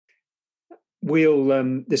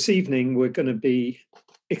this evening we're going to be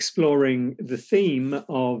exploring the theme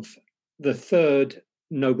of the third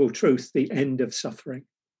noble truth, the end of suffering,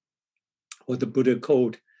 or the Buddha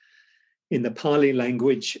called in the Pali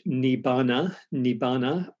language Nibbana,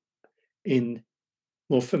 in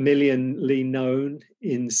more familiarly known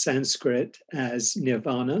in Sanskrit as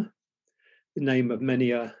Nirvana, the name of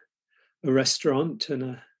many a restaurant and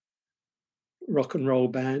a rock and roll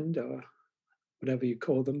band, or whatever you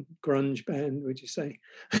call them, grunge band, would you say?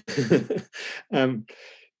 We'll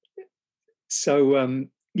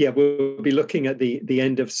be looking at the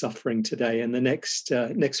end of suffering today, and the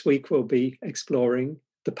next week we'll be exploring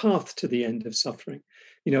the path to the end of suffering.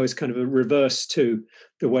 It's kind of a reverse to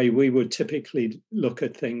the way we would typically look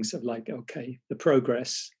at things of like, okay, the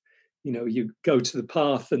progress, you go to the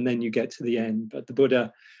path and then you get to the end. But the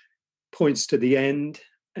Buddha points to the end,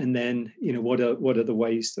 and then, what are the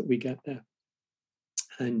ways that we get there?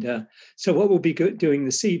 And so what we'll be doing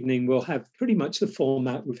this evening, we'll have pretty much the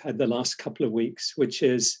format we've had the last couple of weeks, which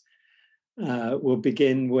is we'll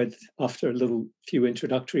begin with, after a few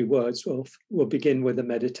introductory words, we'll begin with a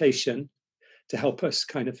meditation to help us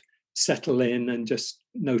kind of settle in and just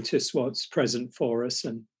notice what's present for us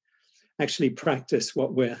and actually practice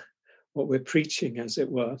what we're preaching, as it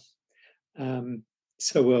were.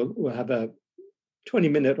 So we'll have a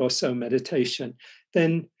 20-minute or so meditation.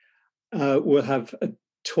 Then we'll have a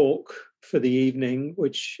talk for the evening,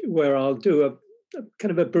 where I'll do a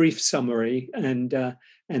kind of a brief summary and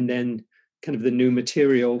then kind of the new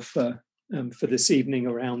material for this evening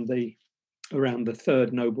around the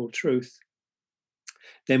third noble truth.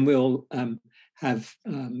 Then we'll have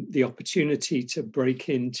the opportunity to break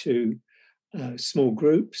into small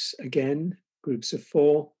groups, again, groups of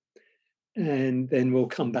 4, and then we'll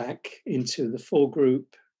come back into the full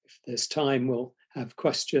group. If there's time, we'll have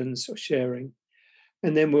questions or sharing.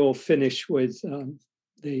 And then we'll finish with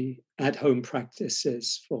the at-home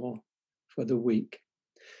practices for the week.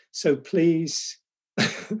 So please,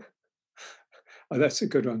 oh, that's a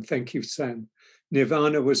good one. Thank you, Sam.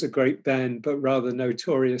 Nirvana was a great band, but rather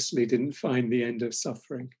notoriously didn't find the end of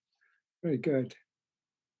suffering. Very good.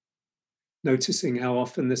 Noticing how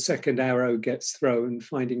often the second arrow gets thrown,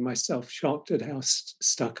 finding myself shocked at how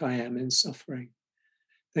stuck I am in suffering.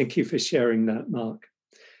 Thank you for sharing that, Mark.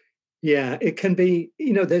 Yeah, it can be,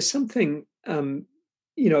 there's something,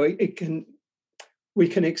 we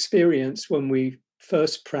can experience when we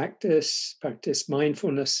first practice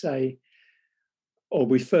mindfulness, say, or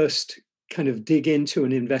we first kind of dig into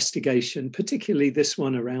an investigation, particularly this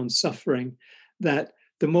one around suffering, that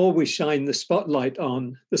the more we shine the spotlight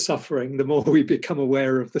on the suffering, the more we become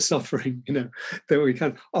aware of the suffering, that we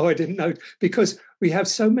can, I didn't know, because we have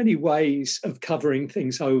so many ways of covering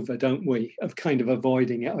things over, don't we, of kind of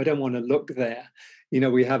avoiding it. I don't want to look there.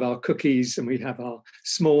 We have our cookies and we have our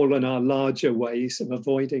small and our larger ways of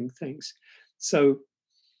avoiding things. So,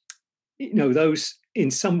 those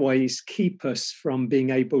in some ways keep us from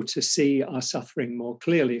being able to see our suffering more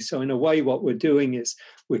clearly. So in a way, what we're doing is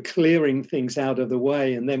we're clearing things out of the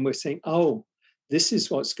way, and then we're saying, oh, this is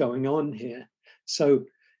what's going on here. So,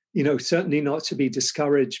 certainly not to be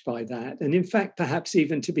discouraged by that. And in fact, perhaps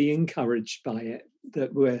even to be encouraged by it,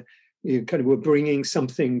 that we're bringing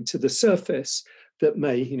something to the surface that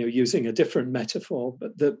may, using a different metaphor,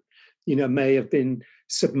 but that, may have been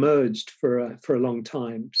submerged for a long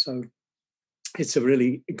time. So it's a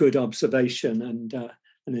really good observation and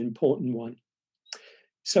an important one.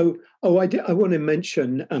 So, I want to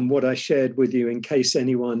mention what I shared with you in case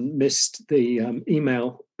anyone missed the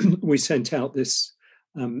email we sent out the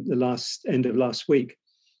end of last week.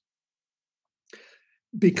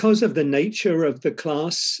 Because of the nature of the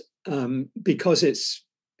class, because it's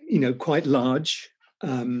quite large,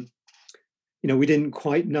 we didn't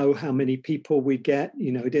quite know how many people we'd get.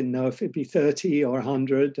 We didn't know if it'd be 30 or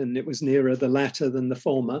 100, and it was nearer the latter than the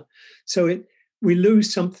former. So we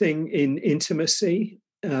lose something in intimacy.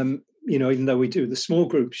 Even though we do the small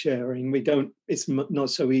group sharing, it's not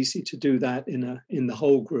so easy to do that in the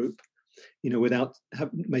whole group, without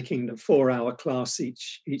making a 4-hour class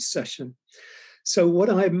each session. So what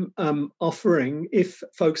I'm offering, if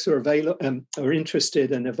folks are are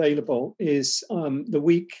interested and available, is the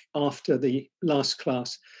week after the last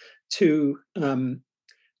class to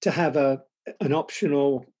have an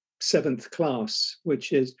optional 7th class,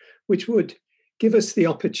 which would give us the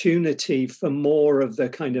opportunity for more of the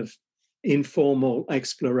kind of informal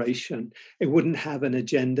exploration. It wouldn't have an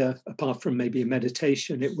agenda apart from maybe a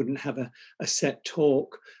meditation. It wouldn't have a set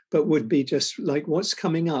talk, but would be just like, what's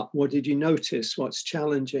coming up? What did you notice? What's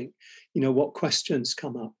challenging? What questions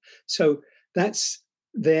come up? So that's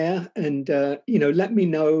there, and let me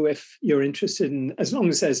know if you're interested in, as long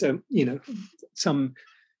as there's some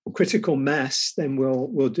critical mass, then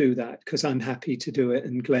we'll do that, because I'm happy to do it,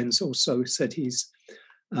 and Glenn's also said he's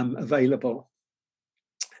available.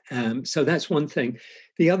 So that's one thing.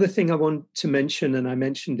 The other thing I want to mention, and I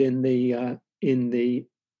mentioned in the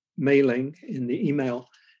mailing, in the email,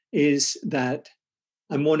 is that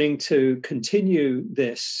I'm wanting to continue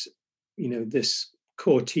this, these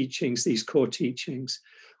core teachings,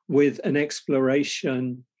 with an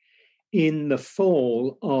exploration in the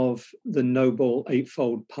fall of the Noble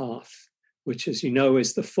Eightfold Path, which, as you know,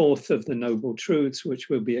 is the fourth of the Noble Truths, which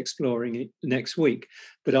we'll be exploring next week.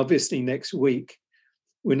 But obviously next week,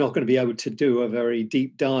 we're not going to be able to do a very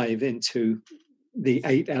deep dive into the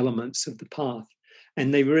 8 elements of the path.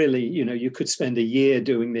 And they really, you could spend a year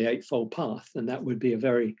doing the Eightfold Path, and that would be a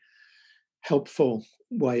very helpful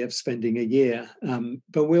way of spending a year.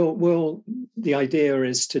 But the idea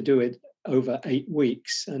is to do it over 8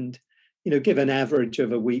 weeks, and give an average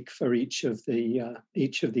of a week for each of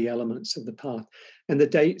the elements of the path. And the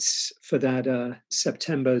dates for that are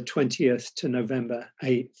September 20th to November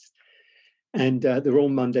 8th. And they're all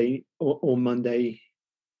Monday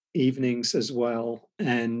evenings as well,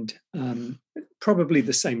 and probably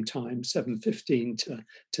the same time, 7:15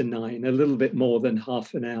 to 9, a little bit more than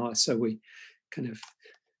half an hour, so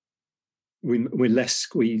we're less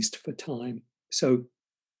squeezed for time. So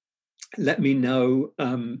let me know.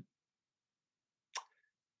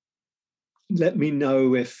 Let me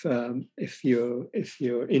know if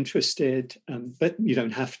you're interested, but you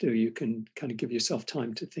don't have to. You can kind of give yourself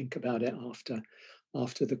time to think about it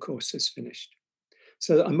after the course is finished.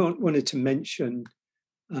 So I wanted to mention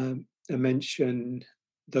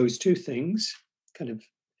those 2 things, kind of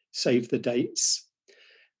save the dates,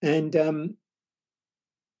 and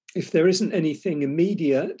if there isn't anything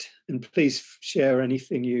immediate, and please share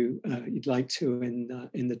anything you'd like to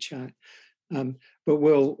in the chat. But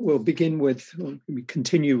we'll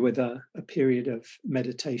continue with a period of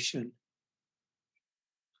meditation.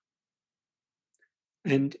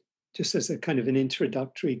 And just as a kind of an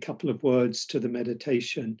introductory couple of words to the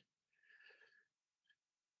meditation,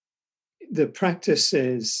 the practice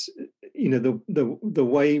is, the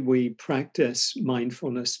way we practice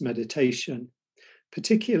mindfulness meditation,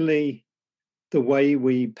 particularly the way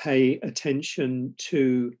we pay attention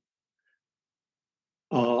to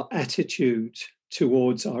our attitude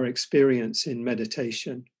towards our experience in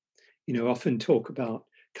meditation. Often talk about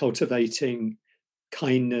cultivating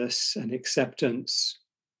kindness and acceptance,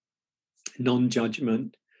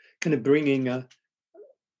 non-judgment, kind of bringing a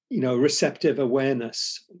receptive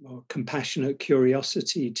awareness or compassionate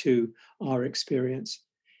curiosity to our experience.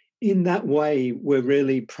 In that way, we're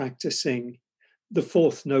really practicing the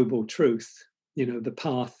 4th Noble Truth, the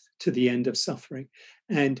path to the end of suffering.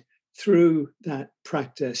 And through that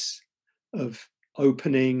practice of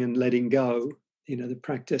opening and letting go, the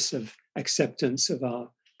practice of acceptance of our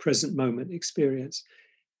present moment experience,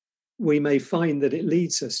 we may find that it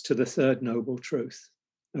leads us to the 3rd Noble Truth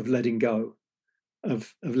of letting go,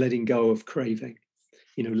 of letting go of craving,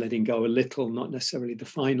 letting go a little, not necessarily the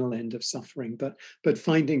final end of suffering, but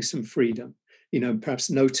finding some freedom, perhaps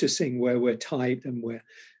noticing where we're tight and we're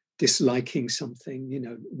disliking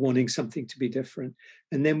something, wanting something to be different.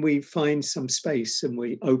 And then we find some space and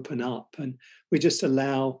we open up and we just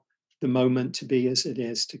allow the moment to be as it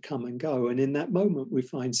is, to come and go. And in that moment, we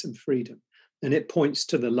find some freedom. And it points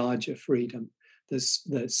to the larger freedom that's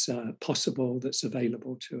possible, that's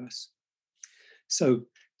available to us. So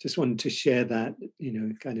just wanted to share that,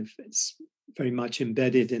 it's very much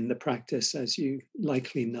embedded in the practice, as you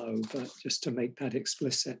likely know, but just to make that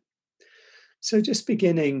explicit. So just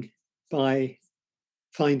beginning by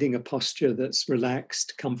finding a posture that's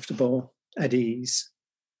relaxed, comfortable, at ease.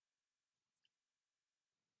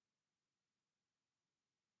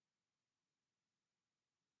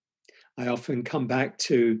 I often come back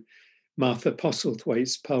to Martha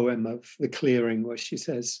Postlethwaite's poem of The Clearing, where she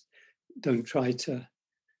says, don't try to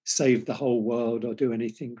save the whole world or do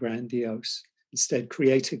anything grandiose. Instead,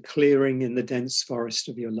 create a clearing in the dense forest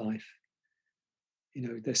of your life.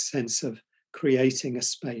 This sense of creating a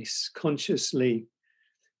space, consciously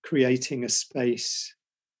creating a space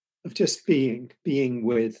of just being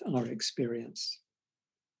with our experience.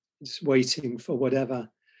 Just waiting for whatever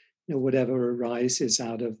arises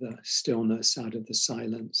out of the stillness, out of the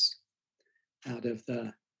silence, out of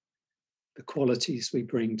the qualities we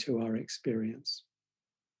bring to our experience.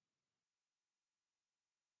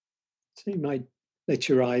 So you might let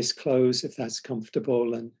your eyes close if that's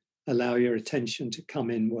comfortable and allow your attention to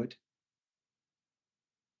come inward.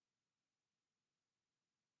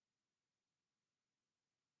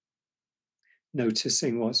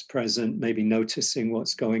 noticing what's present, maybe noticing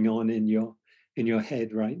what's going on in your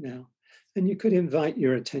head right now. And you could invite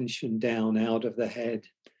your attention down out of the head,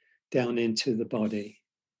 down into the body,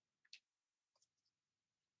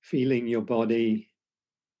 feeling your body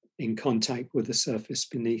in contact with the surface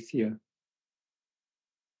beneath you,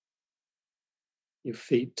 your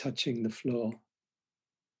feet touching the floor,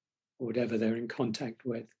 or whatever they're in contact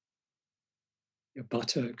with, your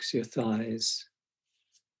buttocks, your thighs,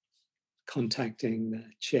 contacting the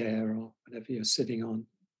chair or whatever you're sitting on,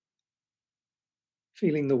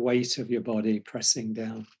 feeling the weight of your body pressing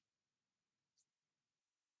down.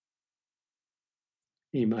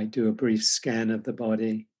 You might do a brief scan of the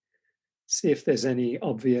body, see if there's any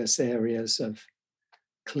obvious areas of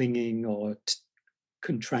clinging or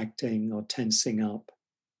contracting or tensing up.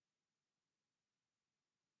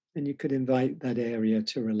 And you could invite that area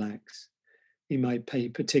to relax. You might pay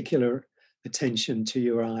particular attention to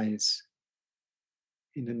your eyes.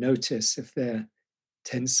 Notice if they're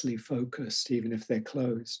tensely focused, even if they're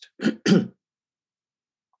closed.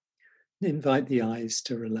 Invite the eyes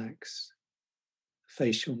to relax.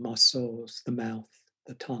 Facial muscles, the mouth,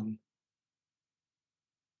 the tongue.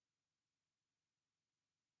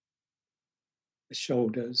 The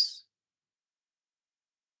shoulders,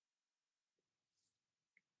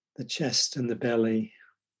 the chest and the belly.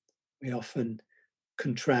 We often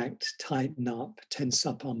contract, tighten up, tense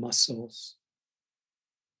up our muscles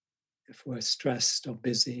if we're stressed or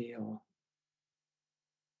busy or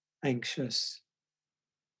anxious.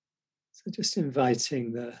 So just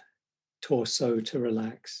inviting the torso to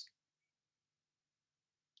relax,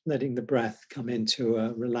 letting the breath come into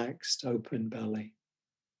a relaxed, open belly.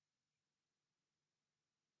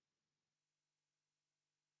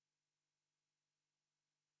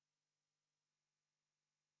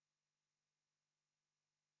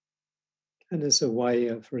 And as a way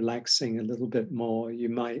of relaxing a little bit more, you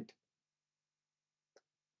might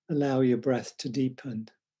allow your breath to deepen.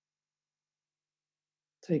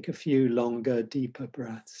 Take a few longer, deeper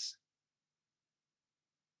breaths.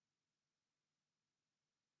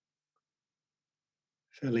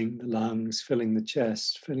 Filling the lungs, filling the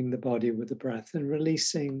chest, filling the body with the breath, and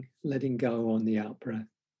releasing, letting go on the out breath.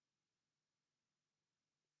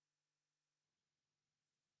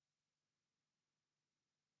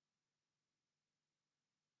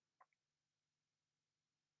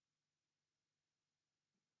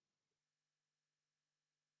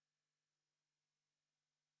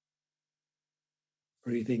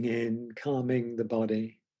 Breathing in, calming the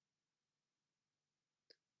body.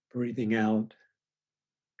 Breathing out,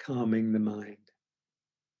 calming the mind.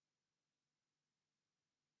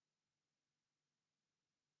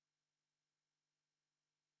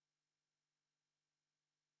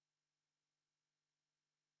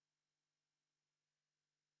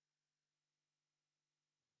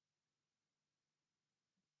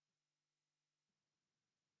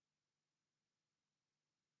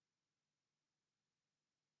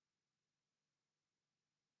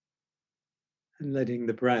 And letting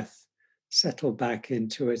the breath settle back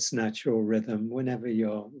into its natural rhythm whenever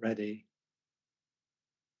you're ready.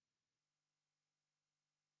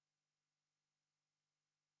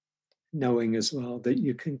 Knowing as well that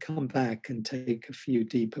you can come back and take a few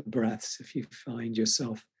deeper breaths if you find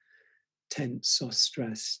yourself tense or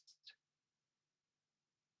stressed.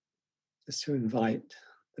 Just to invite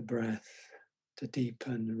the breath to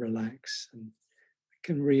deepen, relax, and we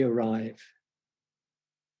can re-arrive.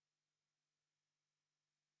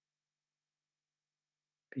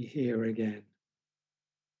 Be here again.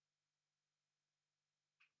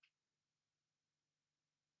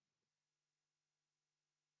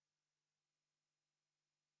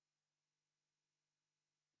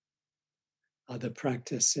 Other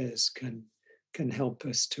practices can help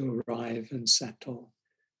us to arrive and settle.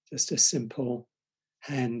 Just a simple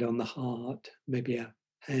hand on the heart, maybe a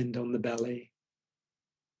hand on the belly,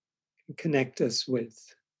 can connect us with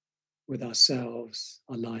ourselves,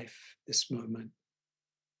 our life, this moment.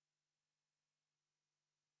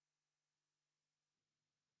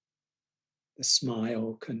 The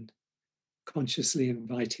smile can, consciously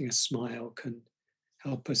inviting a smile can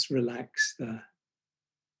help us relax the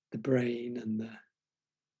brain and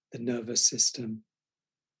the nervous system,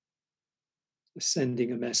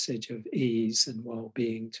 sending a message of ease and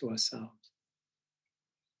well-being to ourselves.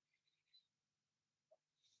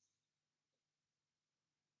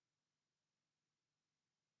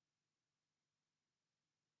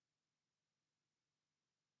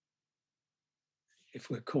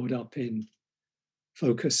 If we're caught up in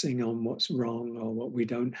focusing on what's wrong or what we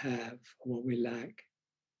don't have or what we lack,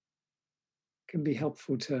 it can be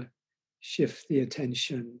helpful to shift the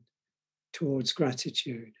attention towards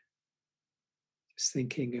gratitude. Just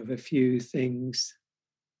thinking of a few things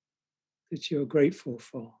that you're grateful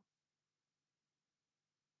for.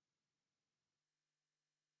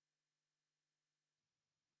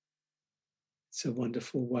 It's a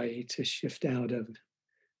wonderful way to shift out of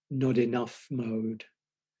not enough mode,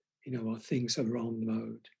 or things are wrong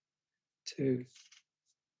mode, to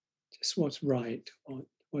just what's right,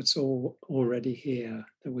 what's already here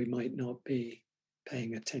that we might not be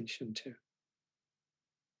paying attention to.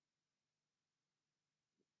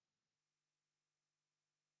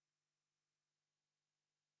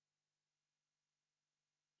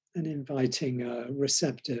 And inviting a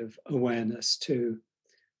receptive awareness to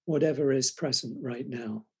whatever is present right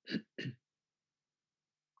now.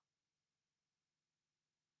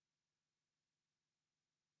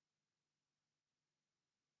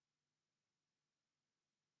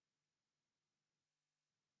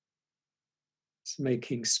 It's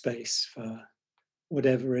making space for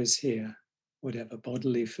whatever is here, whatever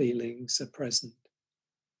bodily feelings are present.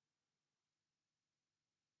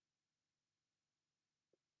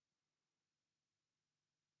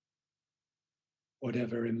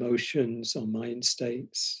 Whatever emotions or mind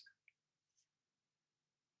states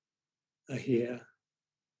are here.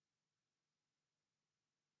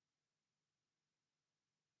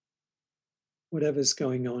 Whatever's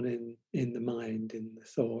going on in the mind, in the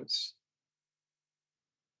thoughts.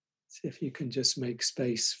 See if you can just make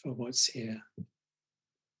space for what's here.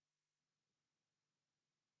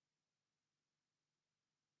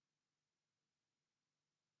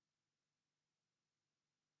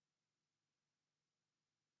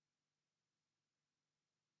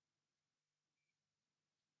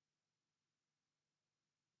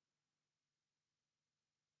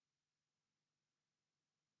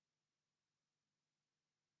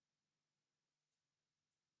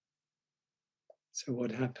 So,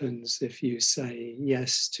 what happens if you say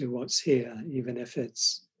yes to what's here, even if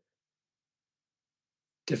it's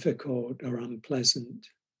difficult or unpleasant,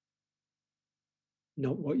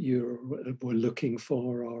 not what you were looking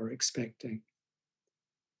for or expecting?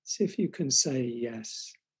 See if you can say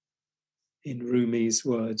yes. In Rumi's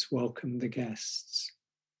words, welcome the guests.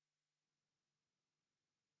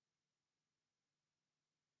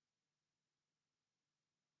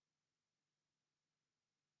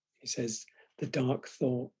 He says, the dark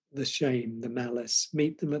thought, the shame, the malice,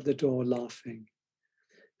 meet them at the door laughing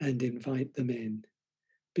and invite them in.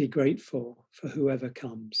 Be grateful for whoever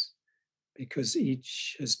comes, because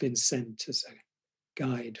each has been sent as a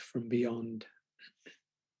guide from beyond.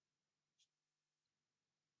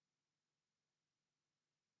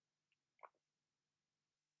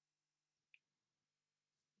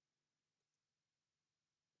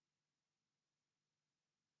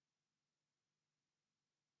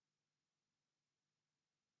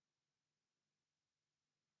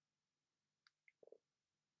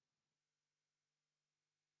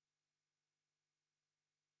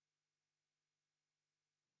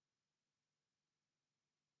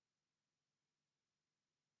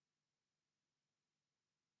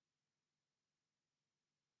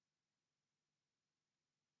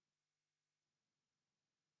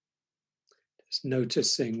 Just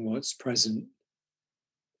noticing what's present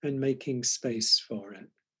and making space for it,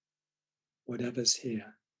 whatever's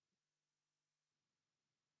here.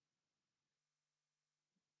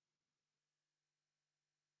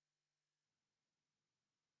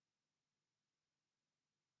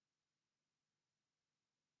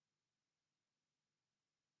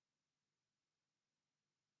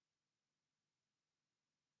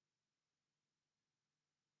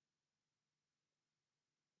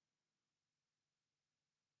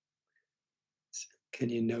 Can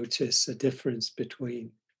you notice a difference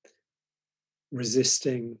between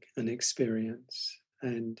resisting an experience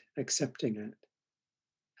and accepting it?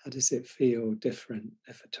 How does it feel different,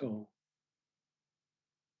 if at all?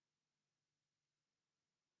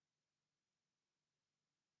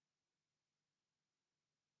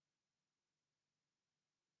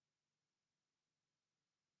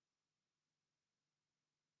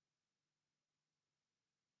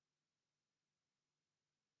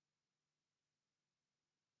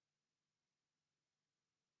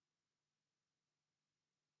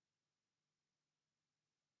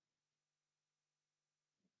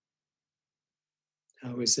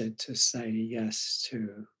 How is it to say yes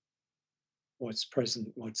to what's present,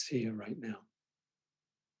 what's here right now?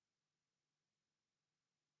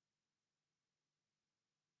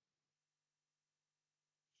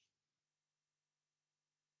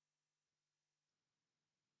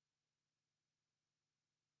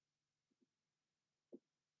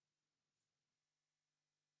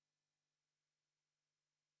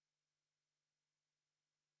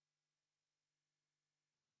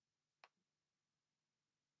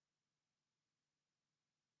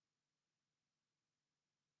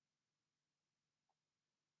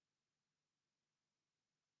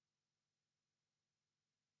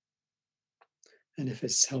 And if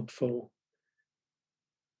it's helpful,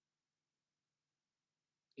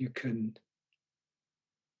 you can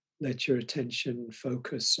let your attention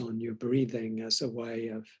focus on your breathing as a way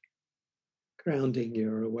of grounding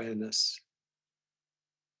your awareness,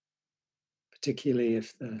 particularly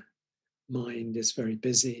if the mind is very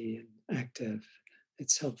busy and active.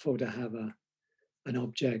 It's helpful to have an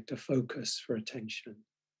object, a focus for attention.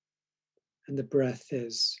 And the breath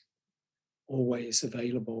is always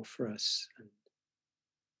available for us. And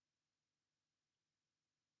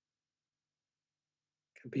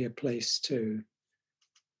can be a place to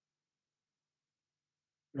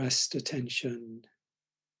rest attention,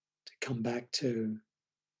 to come back to,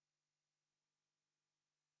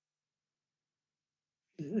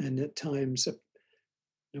 and at times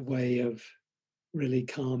a way of really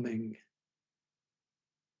calming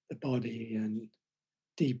the body and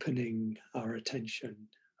deepening our attention,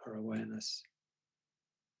 our awareness.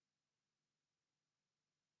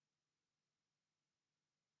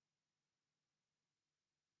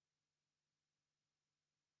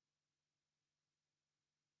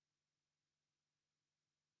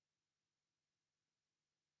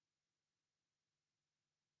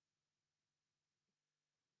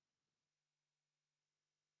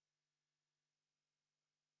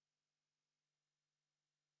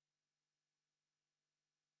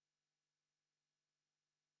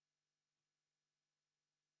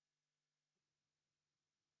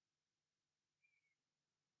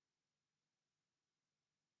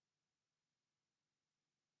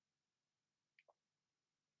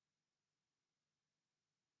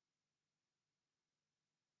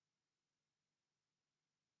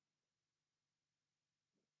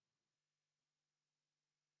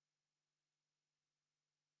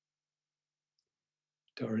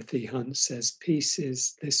 Dorothy Hunt says, peace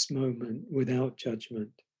is this moment without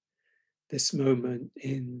judgment, this moment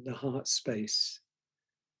in the heart space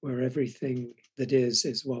where everything that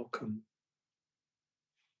is welcome.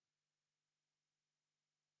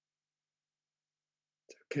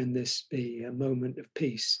 So can this be a moment of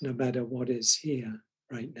peace no matter what is here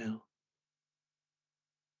right now?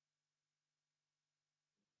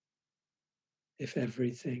 If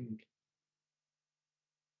everything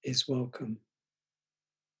is welcome.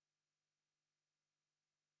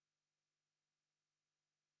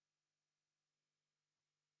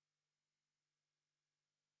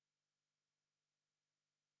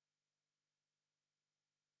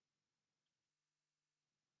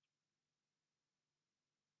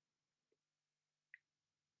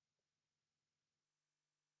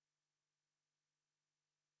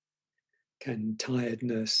 Can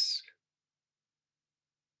tiredness,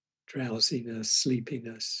 drowsiness,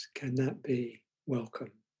 sleepiness, can that be welcome?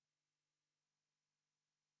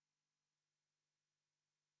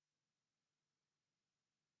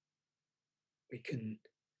 We can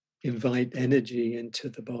invite energy into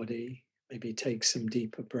the body, maybe take some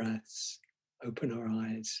deeper breaths, open our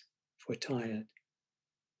eyes if we're tired,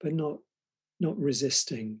 but not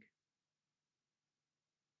resisting,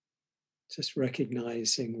 just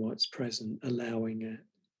recognizing what's present, allowing it.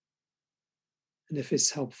 And if it's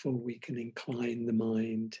helpful, we can incline the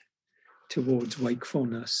mind towards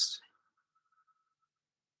wakefulness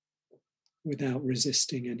without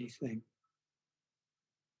resisting anything.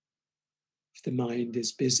 If the mind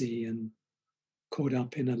is busy and caught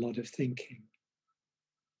up in a lot of thinking,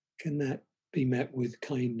 can that be met with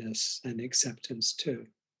kindness and acceptance too?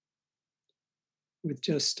 With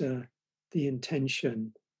just the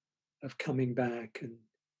intention of coming back and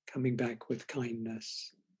coming back with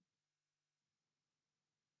kindness.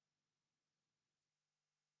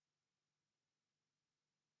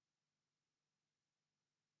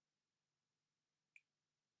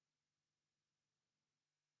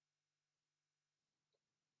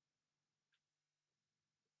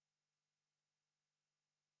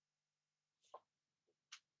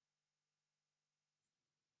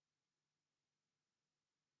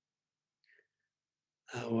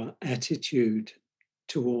 Our attitude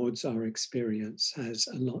towards our experience has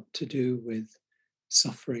a lot to do with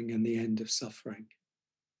suffering and the end of suffering.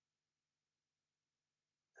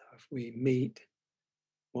 If we meet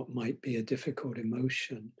what might be a difficult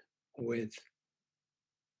emotion with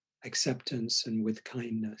acceptance and with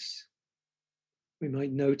kindness, we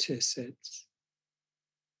might notice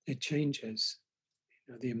it changes.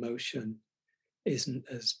 You know, the emotion isn't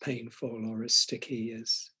as painful or as sticky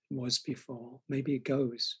as it was before. Maybe it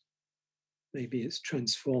goes. Maybe it's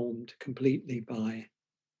transformed completely by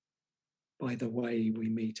the way we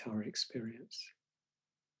meet our experience.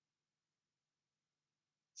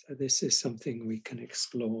 So this is something we can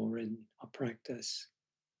explore in our practice.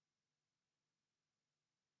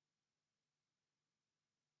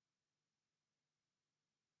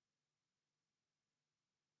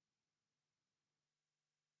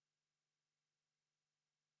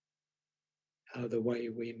 how the way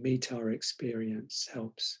we meet our experience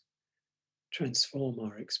helps transform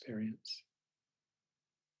our experience,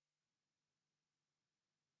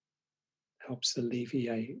 helps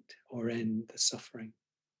alleviate or end the suffering.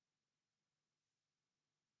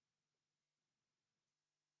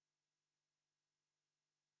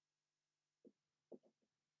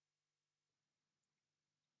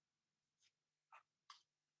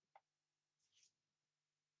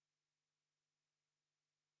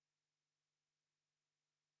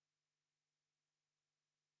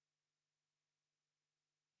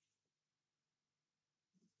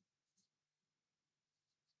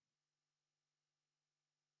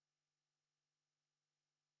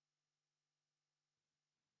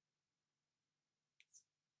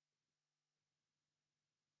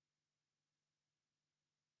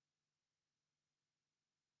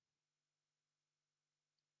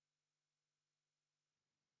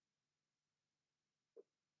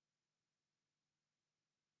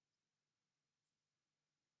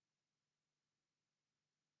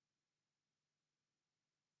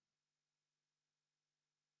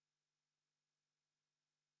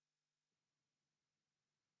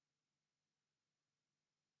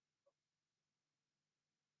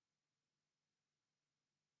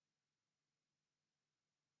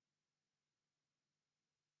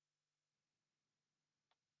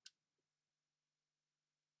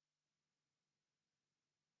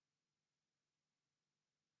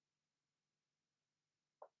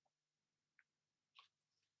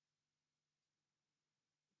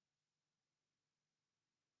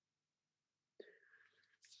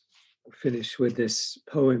 We'll finish with this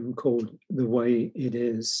poem called The Way It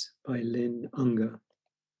Is by Lynn Unger.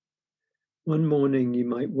 One morning you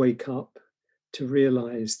might wake up to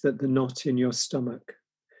realize that the knot in your stomach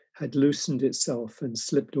had loosened itself and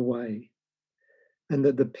slipped away, and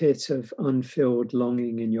that the pit of unfilled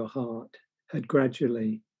longing in your heart had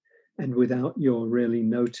gradually, and without your really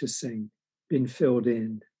noticing, been filled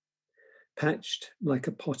in, patched like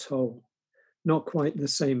a pothole, not quite the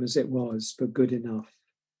same as it was, but good enough.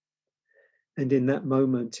 And in that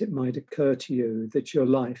moment, it might occur to you that your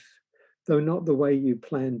life, though not the way you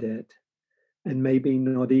planned it, and maybe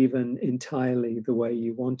not even entirely the way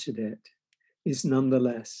you wanted it, is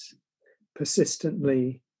nonetheless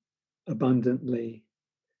persistently, abundantly,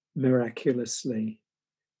 miraculously,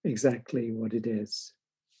 exactly what it is.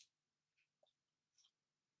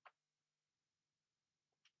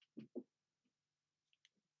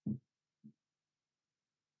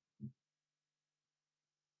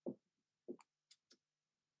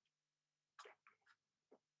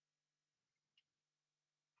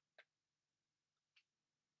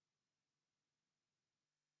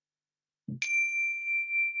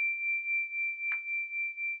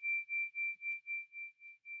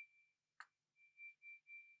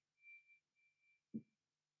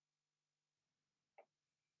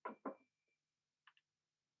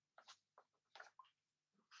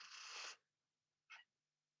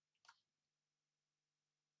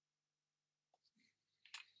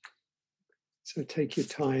 So take your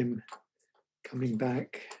time coming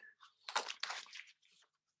back.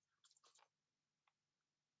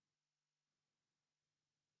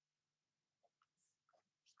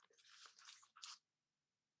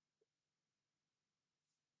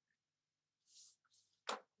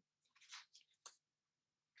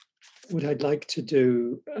 What I'd like to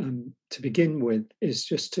do to begin with is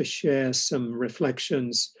just to share some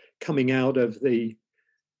reflections coming out of the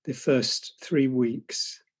first 3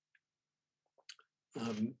 weeks,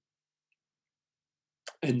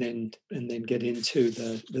 and then get into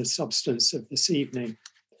the substance of this evening.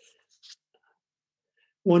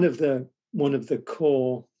 One of the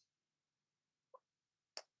core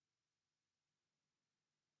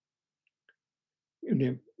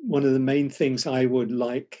one of the main things I would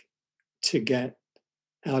like to get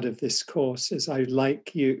out of this course is I'd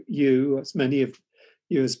like you, as many of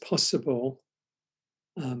you as possible,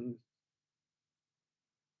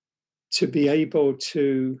 to be able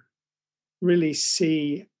to really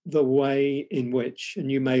see the way in which,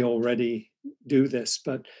 and you may already do this,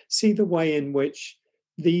 but see the way in which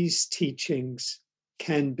these teachings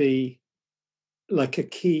can be like a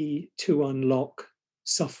key to unlock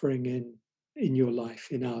suffering in your life,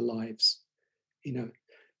 in our lives.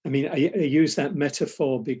 I mean, I use that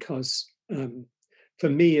metaphor because for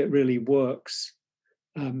me it really works.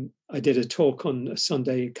 I did a talk on a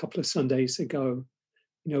Sunday, a couple of Sundays ago,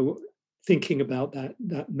 thinking about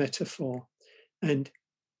that metaphor. And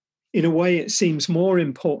in a way, it seems more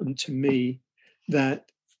important to me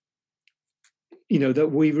that,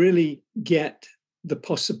 that we really get the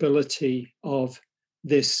possibility of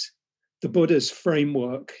this, the Buddha's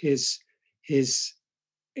framework, his his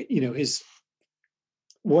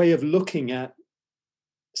way of looking at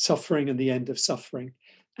suffering and the end of suffering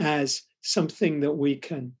as something that we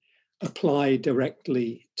can apply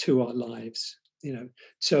directly to our lives.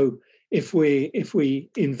 So if we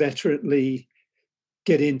inveterately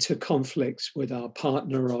get into conflicts with our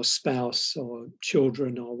partner or spouse or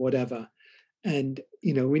children or whatever, and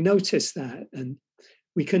we notice that, and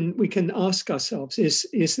we can ask ourselves,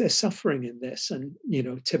 is there suffering in this? And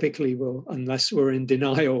typically unless we're in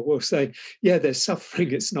denial, we'll say, yeah, there's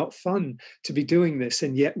suffering, it's not fun to be doing this.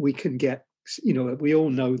 And yet we can get, we all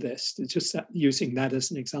know this, just using that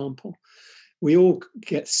as an example. We all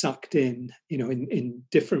get sucked in, in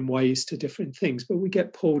different ways to different things, but we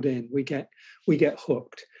get pulled in, we get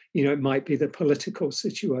hooked. It might be the political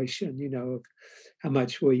situation, of how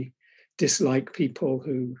much we dislike people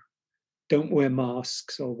who don't wear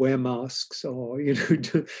masks, or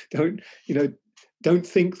don't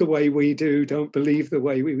think the way we do, don't believe the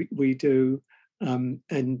way we do, and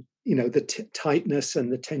the tightness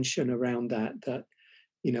and the tension around that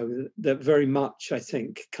very much, I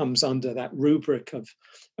think, comes under that rubric of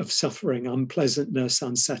suffering, unpleasantness,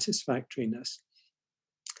 unsatisfactoriness.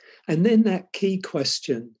 And then that key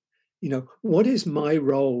question, what is my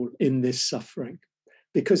role in this suffering?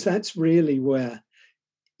 Because that's really where,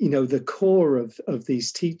 the core of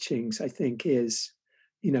these teachings, I think, is,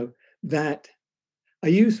 that I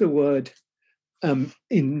use the word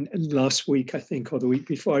in last week, I think, or the week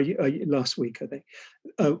before, last week, I think,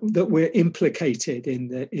 that we're implicated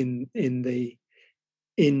in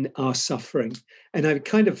our suffering. And I'm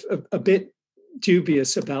kind of a bit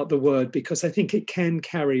dubious about the word, because I think it can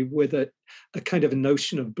carry with it a kind of a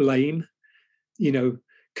notion of blame,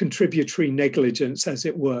 contributory negligence, as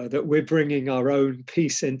it were, that we're bringing our own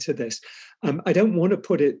piece into this. I don't want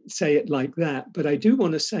to say it like that, but I do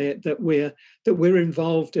want to say it that we're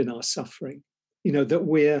involved in our suffering.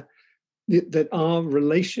 That our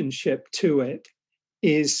relationship to it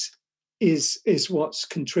is what's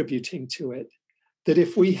contributing to it. That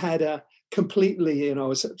if we had a completely, I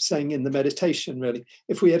was saying in the meditation, really,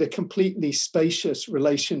 if we had a completely spacious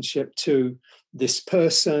relationship to this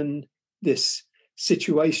person, this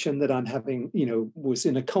situation that I'm having, was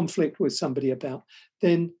in a conflict with somebody about,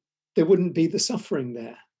 then there wouldn't be the suffering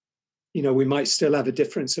there. We might still have a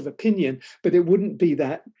difference of opinion, but it wouldn't be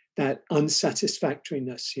that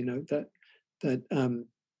unsatisfactoriness,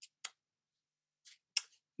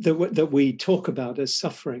 that we talk about as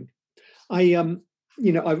suffering. I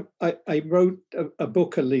wrote a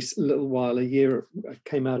book, at least a little while,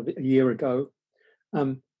 came out of it a year ago,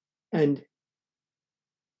 and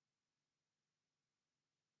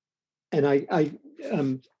I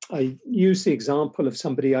used the example of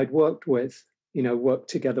somebody I'd worked with, worked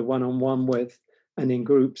together one-on-one with and in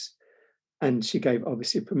groups. And she gave,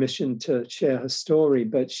 obviously, permission to share her story.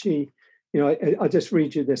 But she, I'll just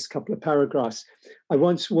read you this couple of paragraphs. I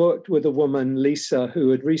once worked with a woman, Lisa, who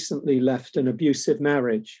had recently left an abusive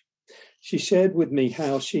marriage. She shared with me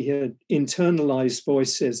how she had internalized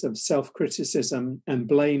voices of self-criticism and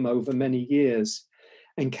blame over many years,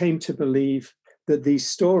 and came to believe that these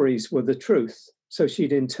stories were the truth. So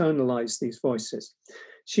she'd internalized these voices.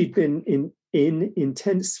 She'd been in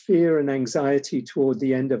intense fear and anxiety toward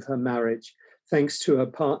the end of her marriage, thanks to her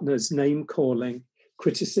partner's name-calling,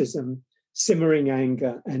 criticism, simmering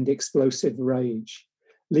anger, and explosive rage.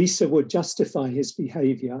 Lisa would justify his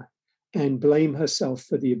behavior and blame herself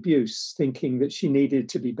for the abuse, thinking that she needed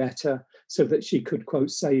to be better so that she could,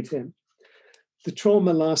 quote, save him. The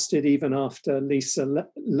trauma lasted even after Lisa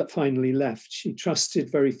finally left. She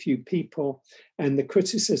trusted very few people, and the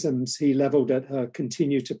criticisms he leveled at her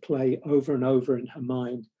continued to play over and over in her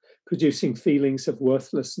mind, producing feelings of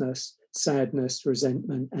worthlessness, sadness,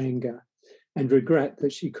 resentment, anger, and regret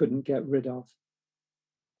that she couldn't get rid of.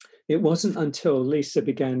 It wasn't until Lisa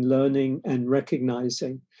began learning and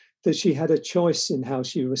recognizing that she had a choice in how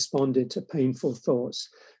she responded to painful thoughts,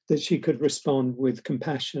 that she could respond with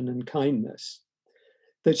compassion and kindness,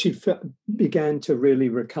 that she began to really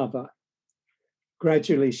recover.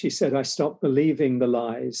 Gradually, she said, I stopped believing the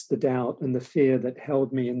lies, the doubt, and the fear that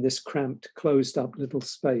held me in this cramped, closed-up little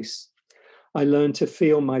space. I learned to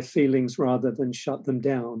feel my feelings rather than shut them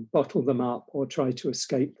down, bottle them up, or try to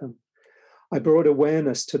escape them. I brought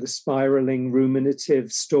awareness to the spiraling,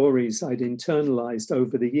 ruminative stories I'd internalized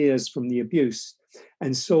over the years from the abuse,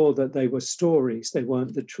 and saw that they were stories, they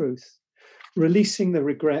weren't the truth. Releasing the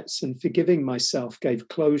regrets and forgiving myself gave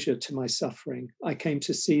closure to my suffering. I came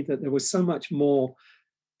to see that there was so much more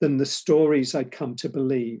than the stories I'd come to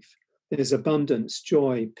believe. There's abundance,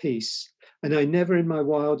 joy, peace. And I never in my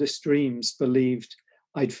wildest dreams believed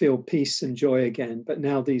I'd feel peace and joy again. But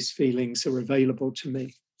now these feelings are available to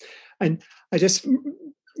me. And I just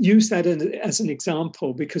use that as an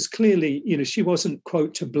example because clearly, she wasn't,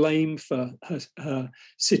 quote, to blame for her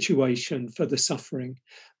situation, for the suffering.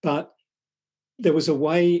 But there was a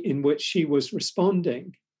way in which she was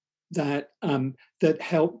responding that that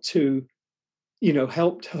helped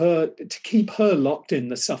her to keep her locked in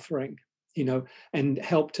the suffering, and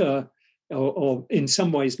helped her, or in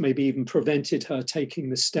some ways maybe even prevented her taking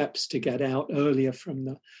the steps to get out earlier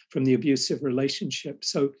from the abusive relationship.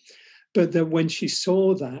 So, but then when she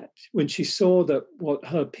saw that what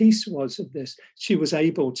her piece was of this, she was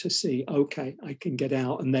able to see, okay, I can get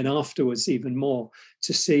out, and then afterwards even more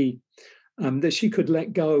to see that she could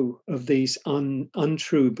let go of these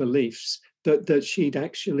untrue beliefs that she'd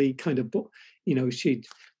actually kind of, she'd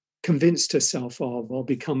convinced herself of or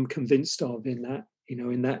become convinced of in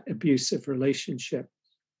that abusive relationship.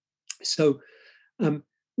 So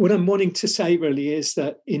what I'm wanting to say really is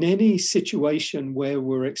that in any situation where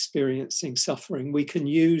we're experiencing suffering, we can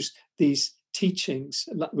use these teachings.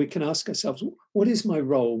 We can ask ourselves, what is my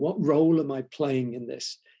role? What role am I playing in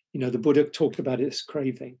this? The Buddha talked about it as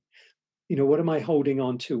craving. What am I holding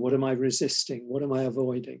on to? What am I resisting? What am I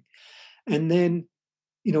avoiding? And then,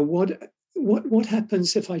 what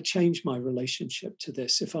happens if I change my relationship to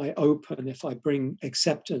this? If I open, if I bring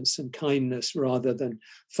acceptance and kindness rather than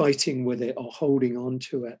fighting with it or holding on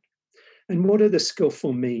to it? And what are the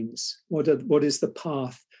skillful means? What is the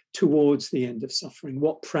path towards the end of suffering?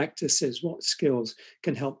 What practices, what skills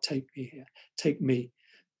can help take me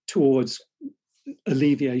towards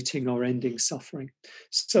alleviating or ending suffering?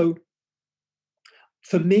 So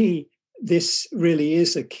for me, this really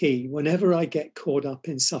is a key. Whenever I get caught up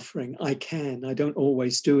in suffering, I don't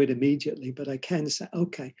always do it immediately, but I can say,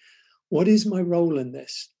 okay, what is my role in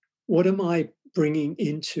this? What am I bringing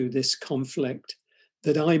into this conflict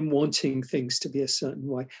that I'm wanting things to be a certain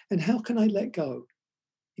way? And how can I let go?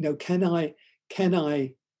 Can I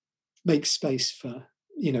make space for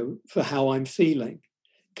how I'm feeling?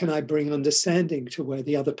 Can I bring understanding to where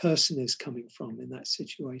the other person is coming from in that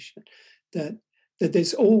situation? That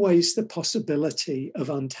there's always the possibility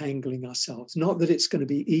of untangling ourselves. Not that it's going to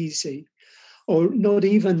be easy, or not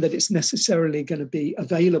even that it's necessarily going to be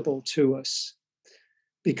available to us.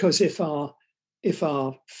 Because if our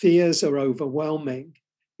fears are overwhelming,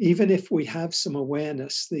 even if we have some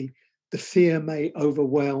awareness, the fear may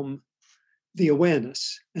overwhelm the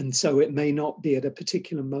awareness. And so it may not be at a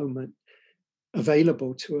particular moment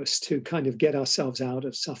available to us to kind of get ourselves out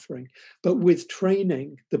of suffering. But with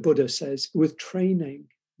training, the Buddha says, with training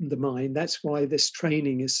the mind, that's why this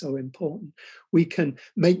training is so important. We can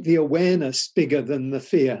make the awareness bigger than the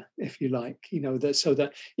fear, if you like, so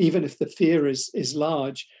that even if the fear is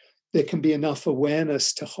large, there can be enough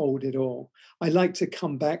awareness to hold it all. I like to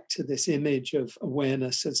come back to this image of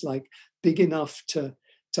awareness as like big enough to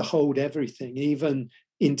hold everything, even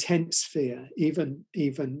intense fear, even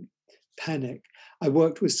panic. I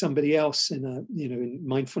worked with somebody else in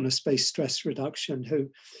mindfulness-based stress reduction who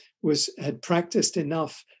had practiced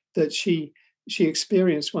enough that she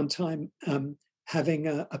experienced one time having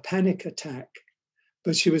a panic attack,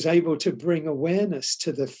 but she was able to bring awareness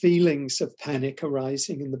to the feelings of panic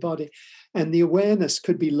arising in the body, and the awareness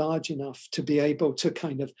could be large enough to be able to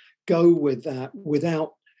kind of go with that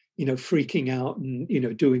without freaking out and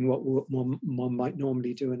doing what one might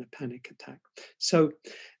normally do in a panic attack. So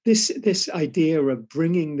this idea of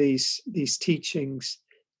bringing these teachings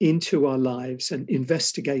into our lives and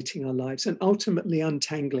investigating our lives and ultimately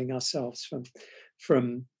untangling ourselves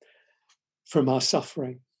from our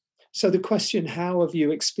suffering. So the question, how have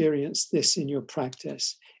you experienced this in your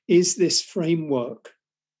practice? Is this framework,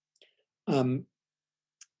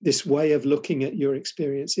 this way of looking at your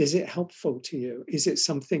experience, is it helpful to you? Is it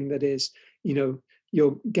something that is, you're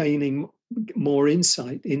gaining more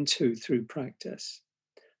insight into through practice?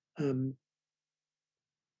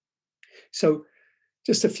 So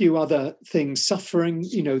just a few other things. Suffering,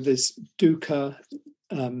 this dukkha,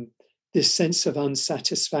 this sense of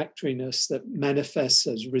unsatisfactoriness that manifests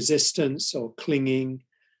as resistance or clinging,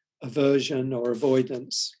 aversion or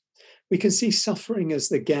avoidance. We can see suffering as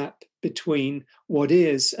the gap between what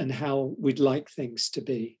is and how we'd like things to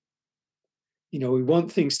be. We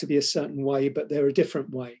want things to be a certain way, but they're a different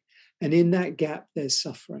way. And in that gap, there's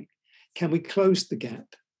suffering. Can we close the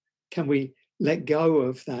gap? Can we let go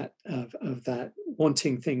of that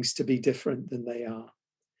wanting things to be different than they are?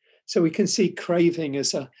 So we can see craving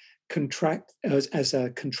as a contracted,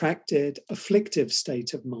 afflictive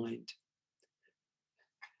state of mind.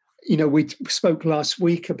 We spoke last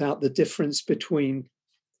week about the difference between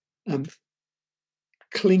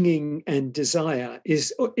clinging and desire.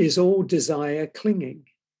 Is all desire clinging?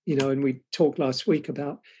 And we talked last week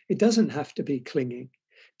about it doesn't have to be clinging.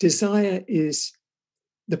 Desire is,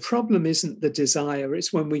 the problem isn't the desire,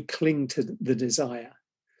 it's when we cling to the desire.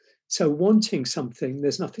 So wanting something,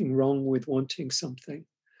 there's nothing wrong with wanting something.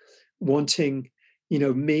 Wanting,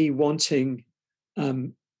 me wanting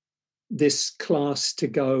this class to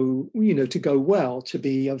go, to go well, to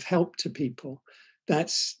be of help to people.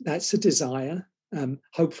 That's a desire.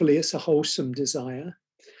 Hopefully it's a wholesome desire.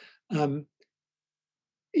 But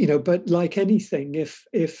like anything, if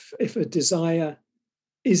a desire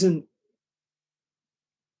isn't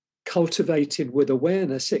cultivated with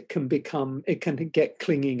awareness, it can get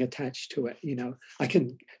clinging attached to it. I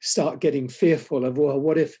can start getting fearful of, well,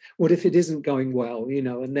 what if it isn't going well,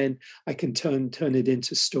 and then I can turn it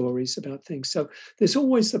into stories about things. So there's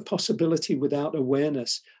always the possibility without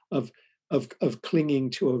awareness of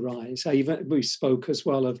clinging to arise. We spoke as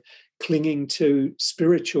well of clinging to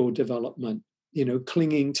spiritual development,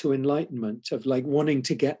 clinging to enlightenment, of like wanting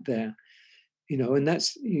to get there. And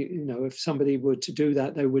that's, if somebody were to do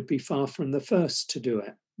that, they would be far from the first to do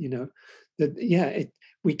it.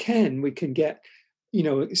 We can get,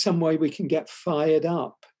 some way we can get fired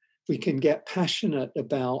up. We can get passionate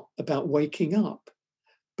about waking up.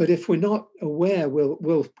 But if we're not aware,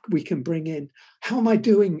 we can bring in, how am I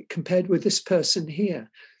doing compared with this person here?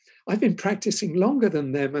 I've been practicing longer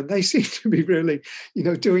than them and they seem to be really,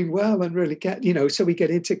 doing well and really get, so we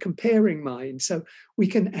get into comparing mind. So we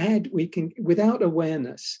can without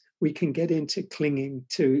awareness, we can get into clinging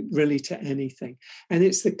to anything. And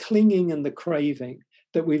it's the clinging and the craving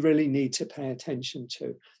that we really need to pay attention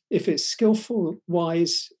to. If it's skillful,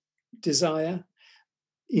 wise desire,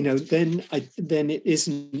 then it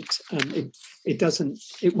isn't,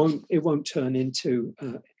 it won't turn into,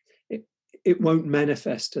 it won't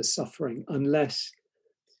manifest as suffering unless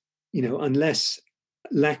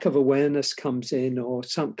lack of awareness comes in or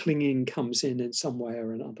some clinging comes in some way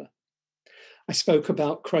or another. I spoke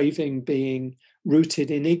about craving being rooted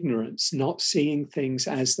in ignorance, not seeing things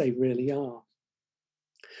as they really are.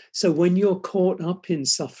 So when you're caught up in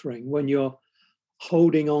suffering, when you're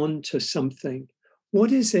holding on to something,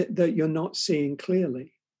 what is it that you're not seeing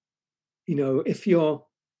clearly? If you're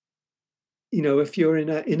in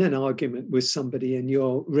an argument with somebody and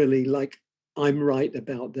you're really like, I'm right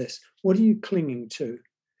about this, what are you clinging to?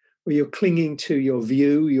 Well, you're clinging to your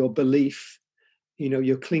view, your belief,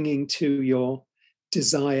 you're clinging to your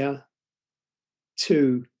desire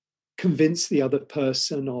to convince the other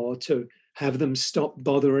person or to have them stop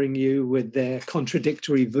bothering you with their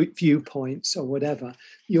contradictory viewpoints or whatever.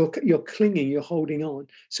 You're clinging, you're holding on.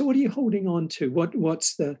 So what are you holding on to? What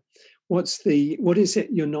is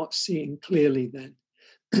it you're not seeing clearly then?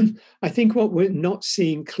 I think what we're not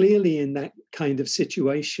seeing clearly in that kind of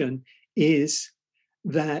situation is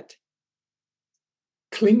that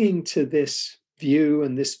clinging to this view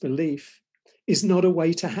and this belief is not a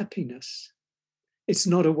way to happiness. It's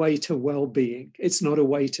not a way to well-being. It's not a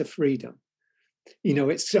way to freedom.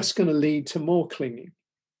 It's just going to lead to more clinging.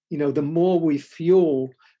 The more we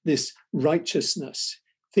fuel this righteousness,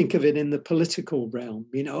 think of it in the political realm,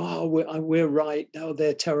 we're right, no,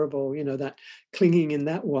 they're terrible, that clinging in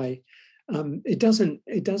that way. It doesn't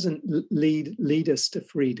lead us to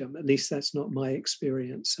freedom. At least that's not my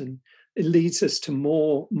experience. And it leads us to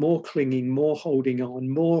more clinging, more holding on,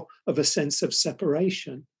 more of a sense of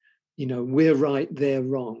separation. We're right, they're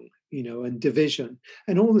wrong, and division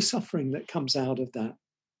and all the suffering that comes out of that.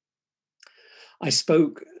 I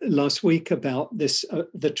spoke last week about this,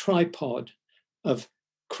 the tripod of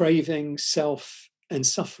craving, self, and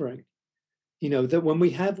suffering. That when we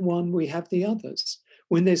have one, we have the others.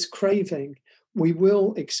 When there's craving, we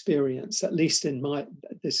will experience, at least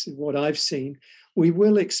this is what I've seen, we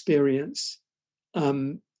will experience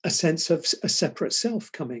a sense of a separate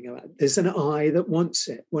self coming out. There's an I that wants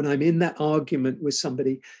it. When I'm in that argument with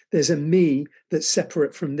somebody, there's a me that's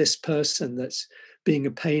separate from this person that's being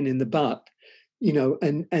a pain in the butt,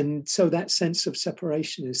 and so that sense of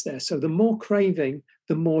separation is there. So the more craving,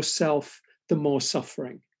 the more self, the more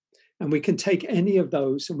suffering. And we can take any of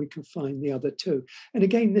those and we can find the other two. And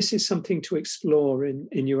again, this is something to explore in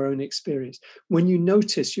your own experience. When you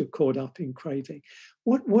notice you're caught up in craving,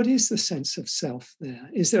 what is the sense of self there?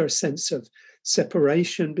 Is there a sense of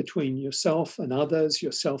separation between yourself and others,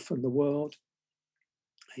 yourself and the world?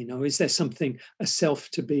 Is there something, a self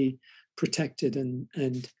to be protected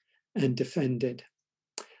and defended?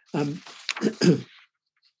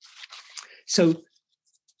 So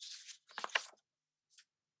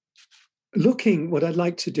what I'd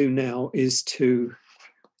like to do now is to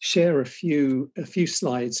share a few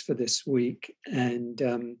slides for this week and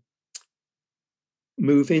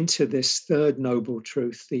move into this third noble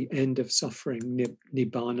truth, the end of suffering,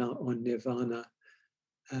 Nibbana or Nirvana.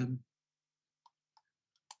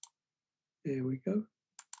 There we go.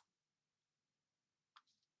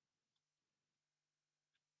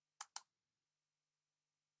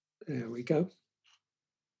 There we go.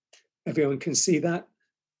 Everyone can see that?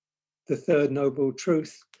 The third noble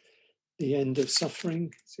truth, the end of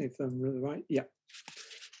suffering. See if I'm really right. Yeah.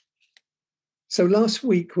 So last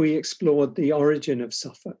week we explored the origin of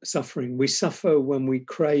suffering. We suffer when we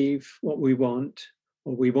crave what we want,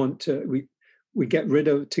 or we get rid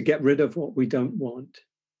of what we don't want,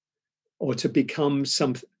 or to become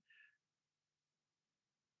something,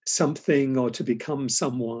 or to become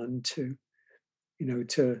someone, to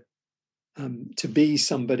be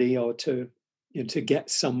somebody, or to get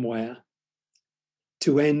somewhere,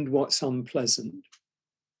 to end what's unpleasant.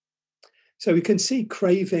 So we can see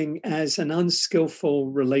craving as an unskillful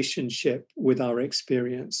relationship with our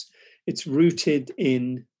experience. It's rooted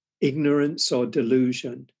in ignorance or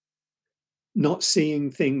delusion, not seeing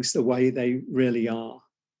things the way they really are.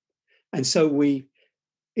 And so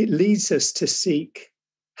it leads us to seek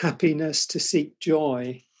happiness, to seek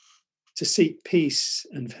joy, to seek peace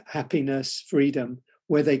and happiness, freedom,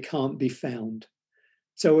 where they can't be found.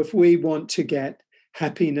 So if we want to get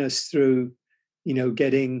happiness through,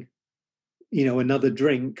 getting, another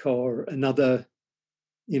drink or another,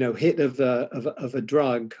 hit of a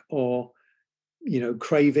drug, or,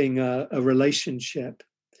 craving a relationship,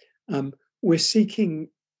 we're seeking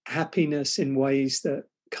happiness in ways that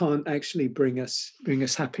can't actually bring us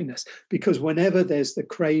happiness, because whenever there's the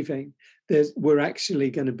craving, we're actually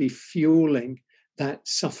going to be fueling that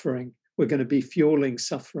suffering. We're going to be fueling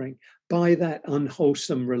suffering by that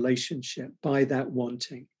unwholesome relationship, by that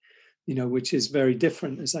wanting, which is very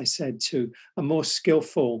different, as I said, to a more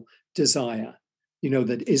skillful desire,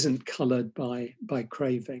 that isn't colored by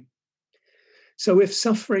craving. So if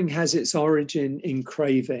suffering has its origin in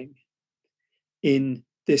craving, in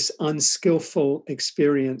this unskillful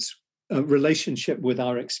experience, relationship with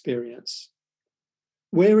our experience,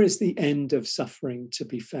 where is the end of suffering to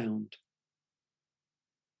be found?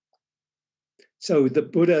 So the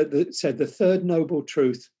Buddha said the third noble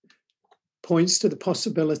truth points to the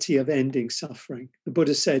possibility of ending suffering. The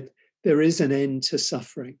Buddha said there is an end to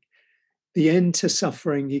suffering. The end to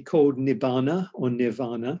suffering he called Nibbana or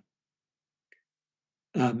Nirvana.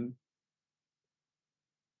 And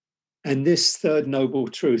this third noble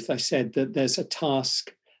truth, I said that there's a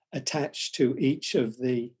task attached to each of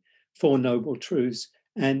the four noble truths.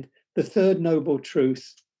 And the third noble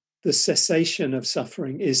truth, the cessation of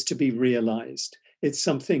suffering, is to be realized. It's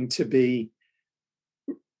something to be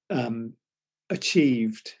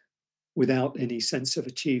achieved without any sense of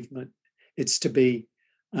achievement. It's to be,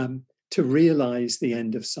 to realize the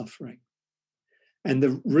end of suffering. And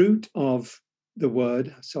the root of the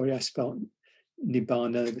word, sorry, I spelled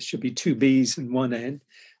Nibbana, there should be two B's and one N.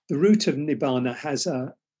 The root of Nibbana has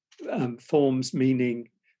forms meaning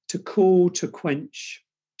to cool, to quench,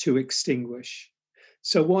 to extinguish.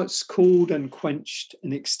 So what's cooled and quenched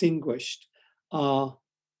and extinguished are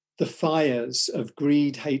the fires of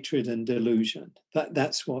greed, hatred, and delusion.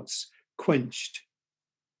 That's what's quenched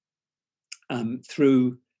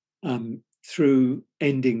through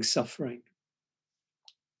ending suffering.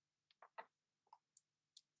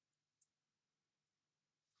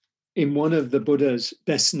 In one of the Buddha's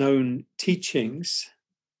best-known teachings,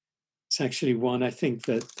 it's actually one I think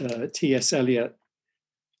that T.S. Eliot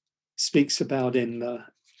speaks about in the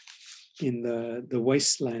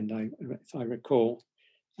Wasteland, if I recall,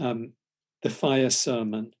 the fire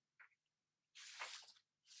sermon.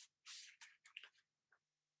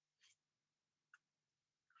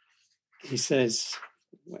 He says,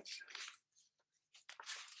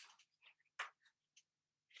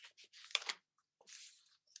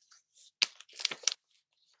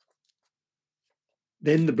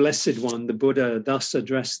 then the Blessed One, the Buddha, thus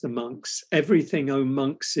addressed the monks: everything, O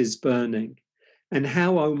monks, is burning. And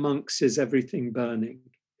how, O monks, is everything burning?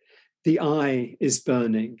 The eye is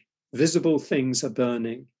burning. Visible things are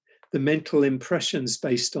burning. The mental impressions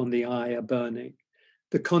based on the eye are burning.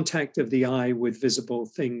 The contact of the eye with visible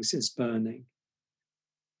things is burning.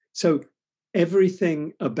 So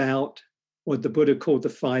everything about what the Buddha called the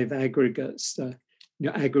five aggregates, the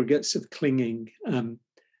aggregates of clinging,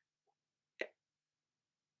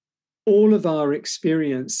 all of our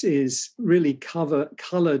experience is really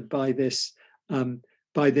colored by this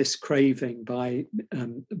craving, by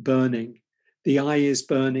burning. The eye is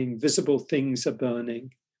burning, visible things are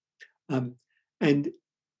burning. And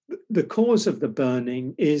the cause of the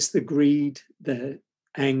burning is the greed, the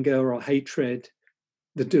anger or hatred,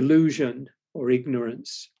 the delusion or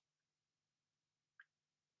ignorance.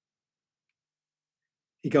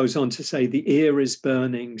 He goes on to say the ear is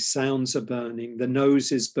burning, sounds are burning, the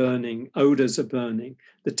nose is burning, odors are burning,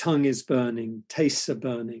 the tongue is burning, tastes are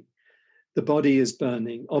burning, the body is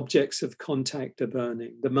burning, objects of contact are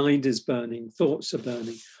burning, the mind is burning, thoughts are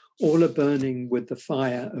burning. All are burning with the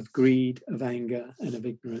fire of greed, of anger, and of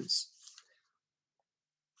ignorance.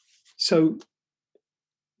 So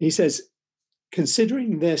he says,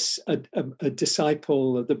 considering this, a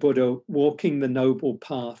disciple of the Buddha walking the noble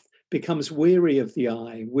path becomes weary of the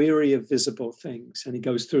eye, weary of visible things. And he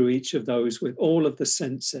goes through each of those with all of the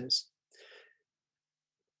senses.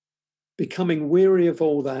 Becoming weary of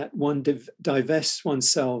all that, one divests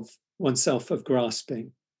oneself of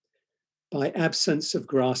grasping. By absence of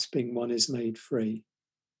grasping, one is made free.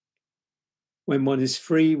 When one is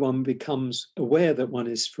free, one becomes aware that one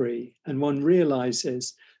is free, and one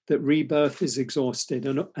realizes that rebirth is exhausted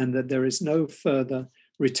and that there is no further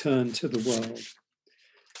return to the world.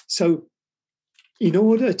 So, in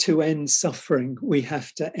order to end suffering, we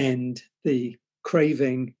have to end the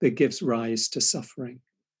craving that gives rise to suffering.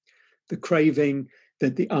 The craving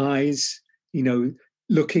that the eyes,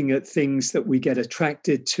 looking at things that we get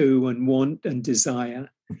attracted to and want and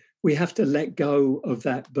desire, we have to let go of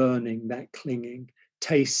that burning, that clinging,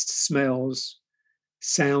 taste, smells,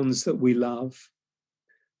 sounds that we love.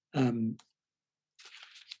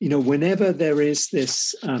 Whenever there is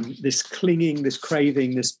this clinging, this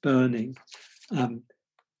craving, this burning,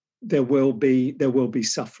 there will be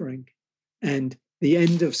suffering, and the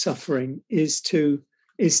end of suffering is to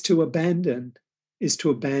abandon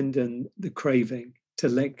the craving, to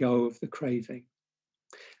let go of the craving.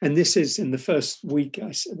 And this is in the first week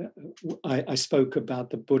I spoke about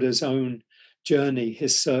the Buddha's own journey,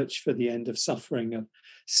 his search for the end of suffering, of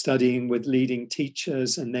studying with leading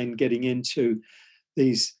teachers and then getting into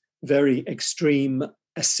these very extreme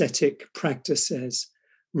ascetic practices,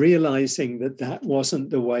 realizing that that wasn't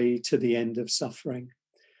the way to the end of suffering.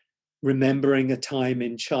 Remembering a time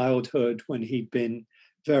in childhood when he'd been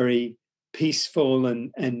very peaceful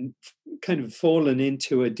and kind of fallen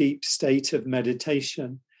into a deep state of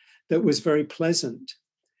meditation that was very pleasant.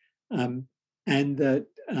 And that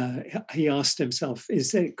he asked himself,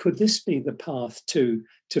 could this be the path to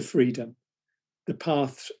freedom? The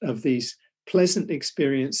path of these pleasant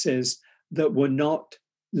experiences that were not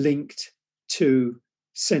linked to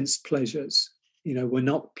sense pleasures, were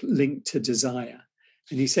not linked to desire.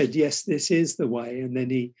 And he said, yes, this is the way. And then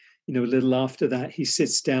he, a little after that, he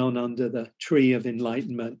sits down under the tree of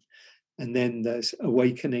enlightenment. And then there's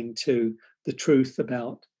awakening to the truth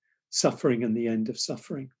about suffering and the end of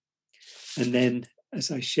suffering. And then, as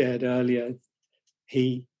I shared earlier,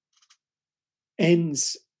 he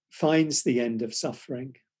finds the end of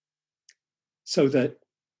suffering, so that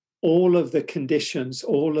all of the conditions,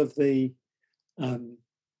 all of the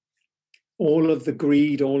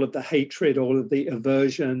greed, all of the hatred, all of the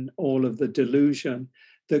aversion, all of the delusion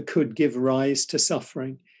that could give rise to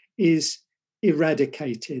suffering is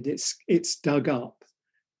eradicated. It's dug up,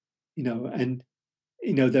 and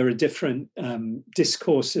there are different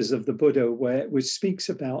discourses of the Buddha which speaks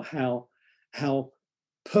about how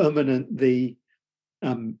permanent the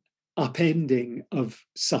upending of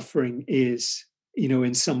suffering is,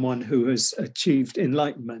 in someone who has achieved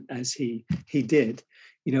enlightenment, as he did.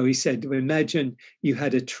 He said, imagine you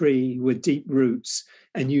had a tree with deep roots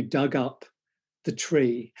and you dug up the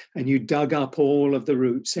tree and you dug up all of the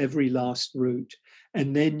roots, every last root,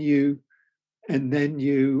 and then you burned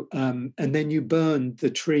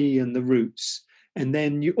the tree and the roots, and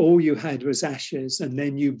then all you had was ashes, and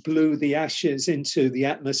then you blew the ashes into the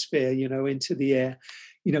atmosphere, into the air.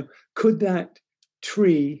 Could that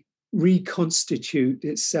tree reconstitute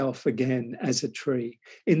itself again as a tree?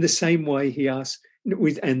 In the same way, he asked,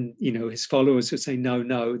 his followers would say,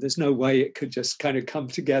 no, there's no way it could just kind of come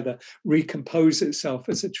together, recompose itself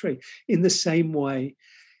as a tree. In the same way,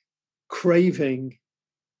 craving,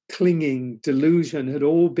 clinging, delusion had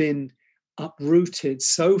all been uprooted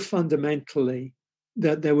so fundamentally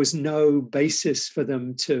that there was no basis for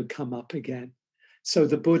them to come up again. So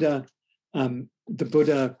the Buddha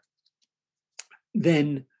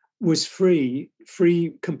then was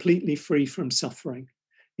completely free from suffering,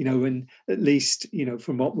 and at least,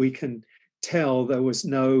 from what we can tell, there was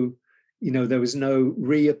no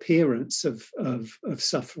reappearance of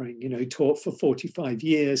suffering. He taught for 45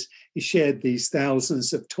 years. He shared these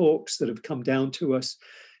thousands of talks that have come down to us,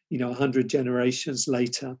 100 generations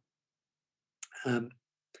later.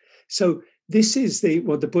 So This is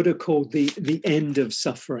what the Buddha called the end of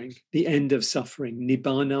suffering,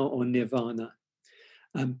 Nibbana or Nirvana.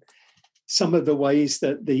 Some of the ways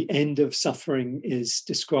that the end of suffering is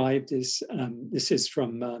described is, this is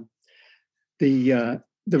from the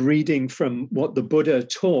reading from what the Buddha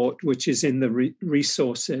taught, which is in the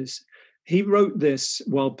resources. He wrote this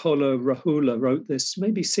while Polo Rahula wrote this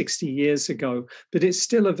maybe 60 years ago, but it's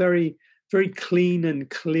still a very, very clean and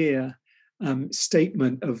clear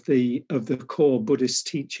statement of the core Buddhist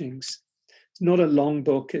teachings. It's not a long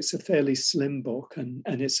book, it's a fairly slim book, and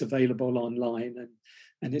it's available online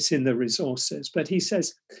and it's in the resources. But he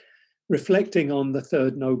says, reflecting on the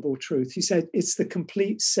third noble truth, he said, it's the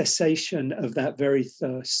complete cessation of that very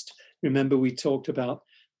thirst. Remember, we talked about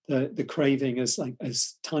the craving as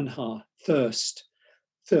tanha, thirst,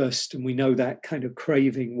 and we know that kind of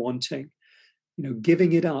craving, wanting,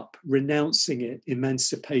 giving it up, renouncing it,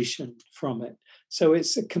 emancipation from it. So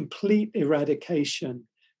it's a complete eradication,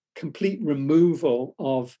 complete removal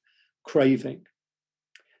of craving,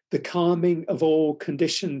 the calming of all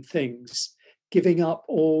conditioned things, giving up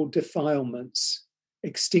all defilements,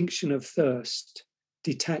 extinction of thirst,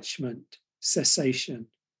 detachment, cessation,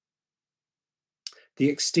 the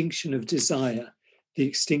extinction of desire, the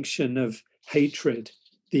extinction of hatred,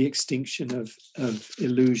 the extinction of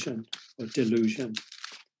illusion or delusion.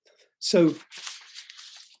 So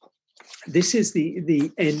this is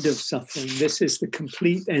the end of suffering. This is the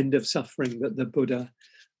complete end of suffering that the Buddha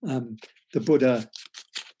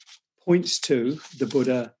points to, the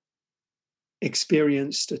Buddha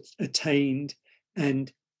experienced, attained,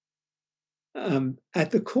 and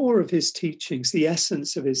at the core of his teachings, the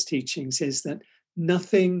essence of his teachings is that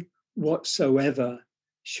nothing whatsoever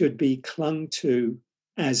should be clung to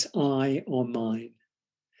as I or mine.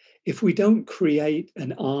 If we don't create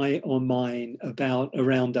an I or mine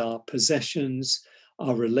around our possessions,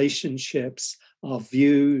 our relationships, our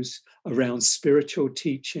views around spiritual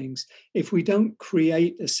teachings, if we don't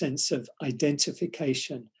create a sense of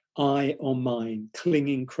identification, I or mine,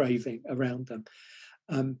 clinging, craving around them,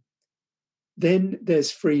 then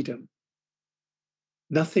there's freedom.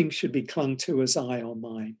 Nothing should be clung to as I or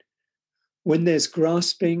mine. When there's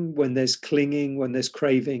grasping, when there's clinging, when there's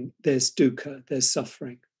craving, there's dukkha, there's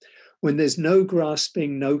suffering. When there's no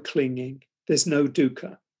grasping, no clinging, there's no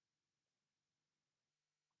dukkha.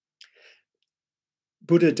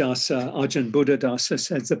 Ajahn Buddhadasa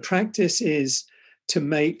says the practice is to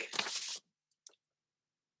make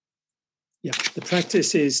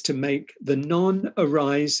the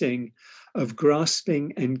non-arising of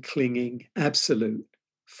grasping and clinging absolute,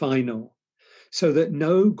 final, so that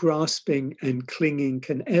no grasping and clinging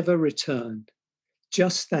can ever return.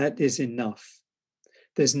 Just that is enough.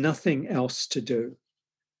 There's nothing else to do.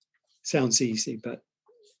 Sounds easy, but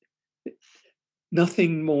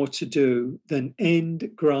nothing more to do than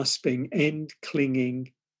end grasping, end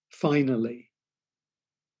clinging, finally.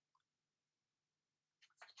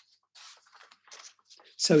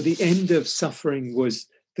 So the end of suffering was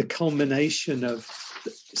the culmination of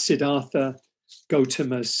Siddhartha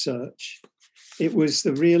Gautama's search. It was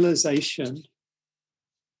the realization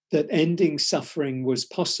that ending suffering was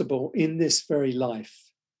possible in this very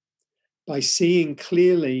life by seeing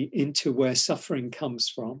clearly into where suffering comes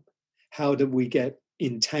from. How do we get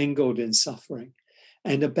entangled in suffering,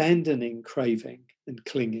 and abandoning craving and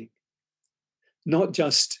clinging, not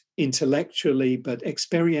just intellectually, but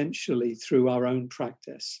experientially through our own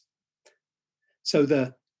practice.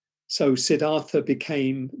 So Siddhartha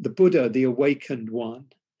became the Buddha, the awakened one,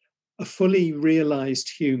 a fully realized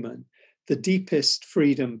human, the deepest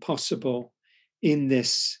freedom possible in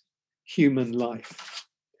this human life.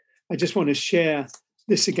 I just want to share,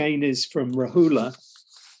 this again is from Rahula,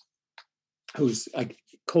 who's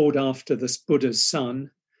called after this Buddha's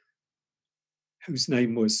son, whose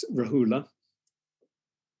name was Rahula.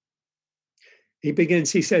 He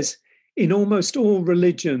begins, he says, in almost all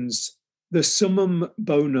religions, the summum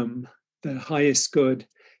bonum, the highest good,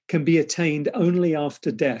 can be attained only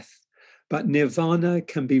after death, but nirvana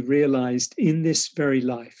can be realized in this very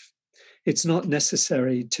life. It's not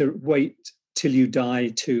necessary to wait till you die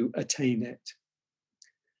to attain it.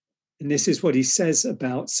 And this is what he says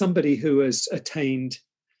about somebody who has attained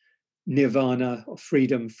nirvana, or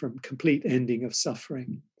freedom from complete ending of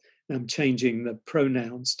suffering. And I'm changing the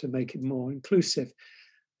pronouns to make it more inclusive.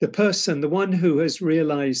 The person, the one who has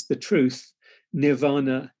realized the truth,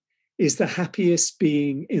 nirvana, is the happiest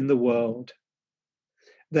being in the world.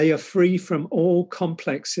 They are free from all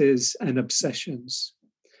complexes and obsessions,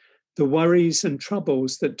 the worries and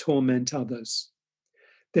troubles that torment others.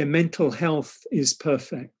 Their mental health is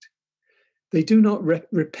perfect. They do not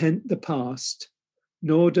repent the past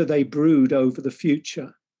nor do they brood over the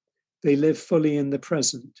future. They live fully in the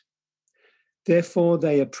present. Therefore,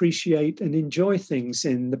 they appreciate and enjoy things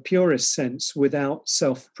in the purest sense without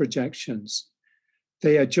self-projections.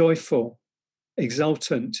 They are joyful,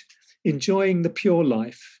 exultant, enjoying the pure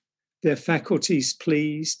life, their faculties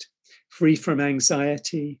pleased, free from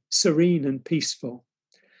anxiety, serene and peaceful.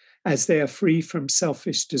 As they are free from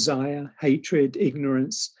selfish desire, hatred,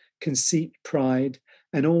 ignorance, conceit, pride,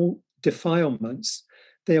 and all defilements,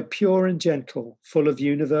 they are pure and gentle, full of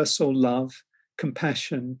universal love,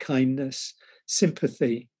 compassion, kindness,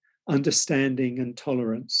 sympathy, understanding, and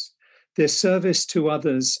tolerance. Their service to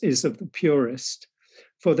others is of the purest,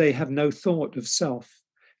 for they have no thought of self.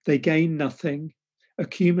 They gain nothing,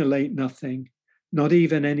 accumulate nothing, not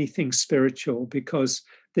even anything spiritual, because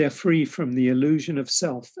they are free from the illusion of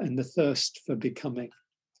self and the thirst for becoming.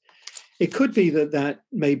 It could be that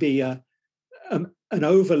may be an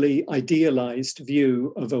overly idealized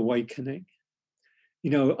view of awakening.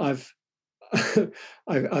 I've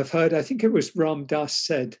heard, I think it was Ram Dass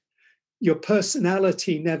said, your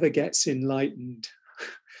personality never gets enlightened.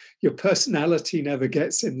 Your personality never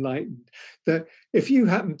gets enlightened. That if you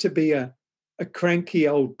happen to be a cranky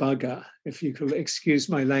old bugger, if you could excuse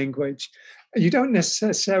my language, you don't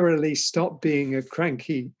necessarily stop being a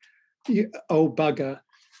cranky old bugger.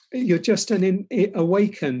 You're just an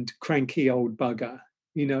awakened cranky old bugger,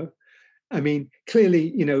 I mean,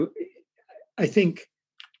 clearly, I think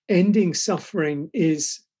ending suffering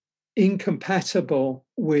is incompatible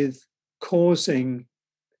with causing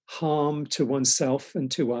harm to oneself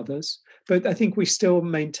and to others. But I think we still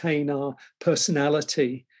maintain our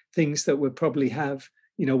personality, things that we'll probably have,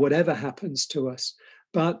 whatever happens to us.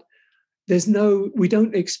 But we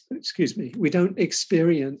don't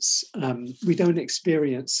experience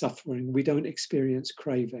suffering. We don't experience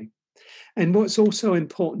craving. And what's also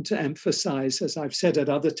important to emphasize, as I've said at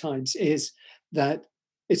other times, is that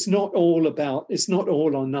it's not all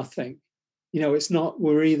or nothing.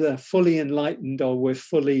 We're either fully enlightened or we're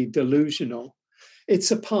fully delusional.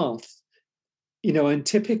 It's a path, and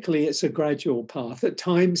typically it's a gradual path. At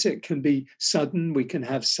times it can be sudden. We can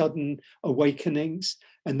have sudden awakenings,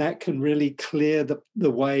 and that can really clear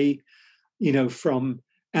the way, from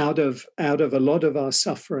out of a lot of our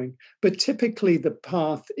suffering. But typically the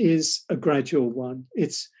path is a gradual one.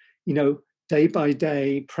 It's, day by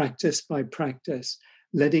day, practice by practice,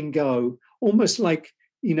 letting go, almost like,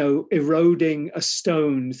 eroding a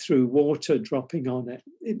stone through water dropping on it.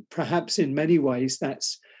 Perhaps in many ways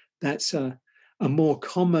that's a more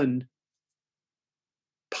common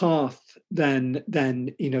path than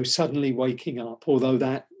suddenly waking up, although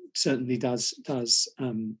that certainly does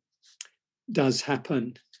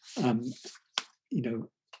happen,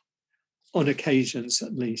 on occasions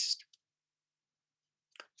at least.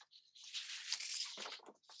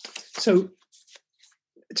 So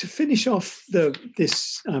to finish off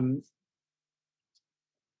this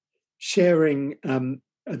sharing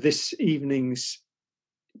this evening's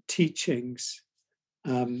teachings,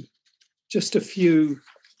 just a few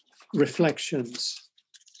reflections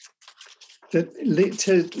that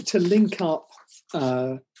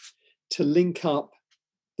to link up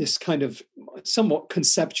this kind of somewhat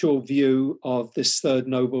conceptual view of this third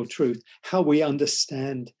noble truth, how we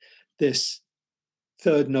understand this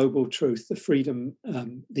third noble truth, the freedom,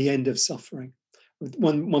 the end of suffering.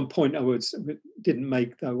 One point I didn't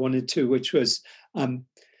make, though, I wanted to, which was the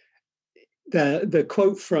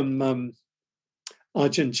quote from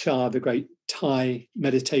Ajahn Chah, the great Thai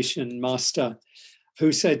meditation master,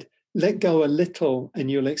 who said, "Let go a little and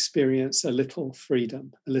you'll experience a little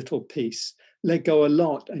freedom, a little peace. Let go a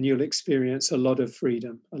lot and you'll experience a lot of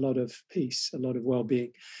freedom, a lot of peace, a lot of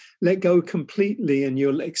well-being. Let go completely and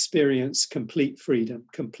you'll experience complete freedom,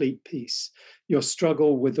 complete peace. Your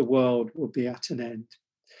struggle with the world will be at an end."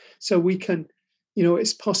 So we can,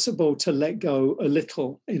 it's possible to let go a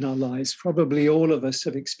little in our lives. Probably all of us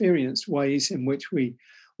have experienced ways in which we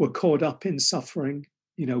were caught up in suffering.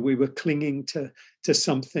 We were clinging to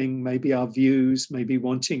something, maybe our views, maybe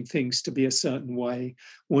wanting things to be a certain way,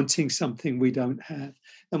 wanting something we don't have.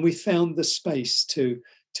 And we found the space to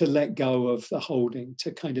let go of the holding,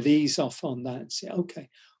 to kind of ease off on that and say, okay,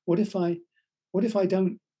 what if I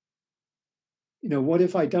don't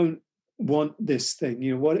want this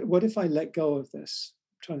thing? What if I let go of this?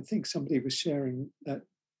 I'm trying to think, somebody was sharing that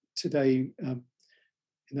today in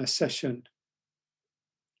a session.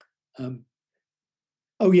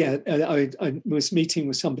 I was meeting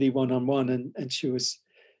with somebody one-on-one, and she was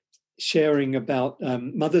sharing about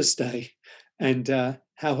Mother's Day and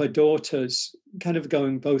how her daughter's kind of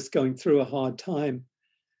going through a hard time.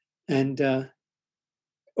 And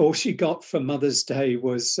all she got for Mother's Day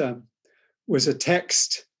was a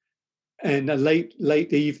text and a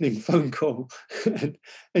late evening phone call, and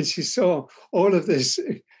she saw all of this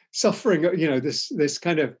suffering. This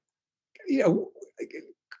kind of,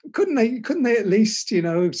 couldn't they at least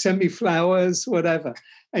send me flowers, whatever?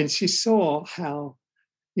 And she saw how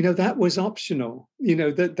that was optional.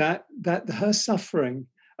 That her suffering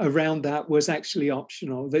around that was actually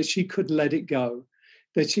optional. That she could let it go.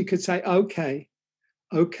 That she could say, okay.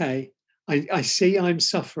 I see I'm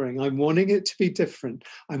suffering. I'm wanting it to be different.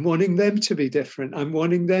 I'm wanting them to be different. I'm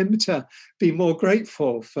wanting them to be more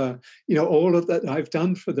grateful for, all of that I've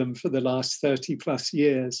done for them for the last 30 plus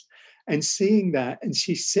years. And seeing that, and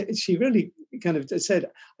she really kind of said,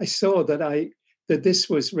 I saw that this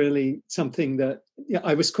was really something that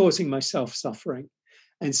I was causing myself suffering.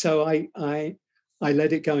 And so I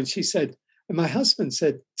let it go. And she said, and my husband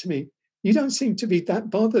said to me, you don't seem to be that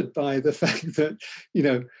bothered by the fact that,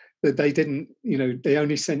 that they didn't, they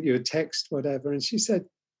only sent you a text, whatever. And she said,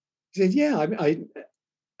 yeah,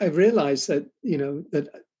 I realized that, that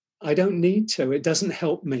I don't need to. It doesn't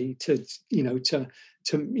help me to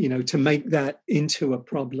make that into a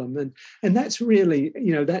problem. And that's really,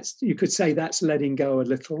 you could say that's letting go a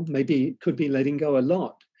little. Maybe it could be letting go a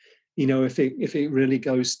lot, if it really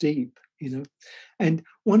goes deep, And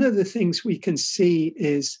one of the things we can see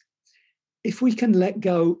is if we can let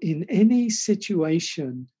go in any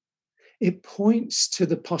situation, it points to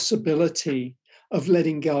the possibility of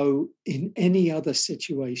letting go in any other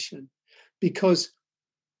situation. Because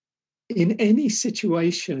in any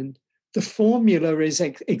situation, the formula is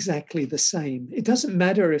exactly the same. It doesn't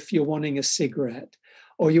matter if you're wanting a cigarette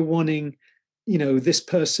or you're wanting, this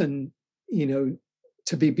person,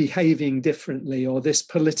 to be behaving differently, or this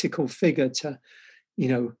political figure to,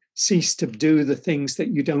 cease to do the things that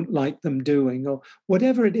you don't like them doing, or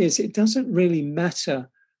whatever it is. It doesn't really matter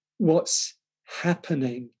what's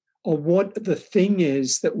happening or what the thing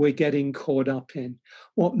is that we're getting caught up in.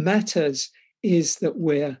 What matters is that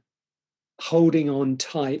we're holding on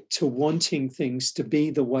tight to wanting things to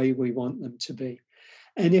be the way we want them to be.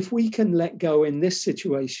 And if we can let go in this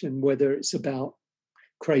situation, whether it's about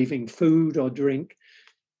craving food or drink,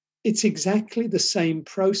 it's exactly the same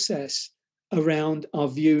process around our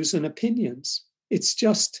views and opinions. It's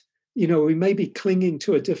just, we may be clinging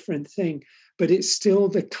to a different thing, but it's still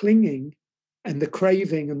the clinging and the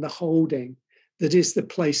craving and the holding that is the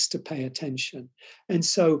place to pay attention. And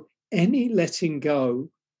so any letting go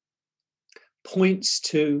points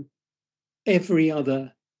to every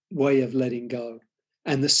other way of letting go.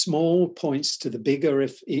 And the small points to the bigger,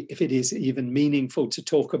 if it is even meaningful to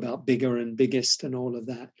talk about bigger and biggest and all of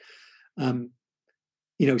that.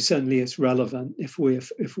 Certainly it's relevant if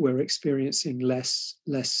we're experiencing less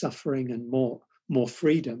suffering and more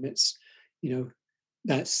freedom. It's,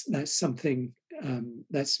 that's something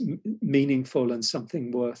that's meaningful and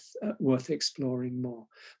something worth exploring more.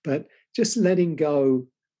 But just letting go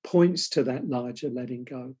points to that larger letting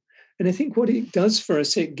go. And I think what it does for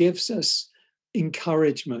us, it gives us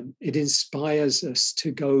encouragement. It inspires us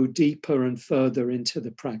to go deeper and further into the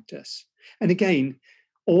practice. And again,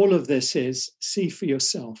 all of this is see for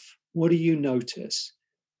yourself. What do you notice?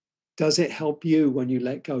 Does it help you when you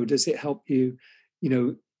let go? Does it help you,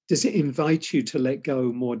 does it invite you to let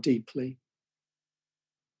go more deeply?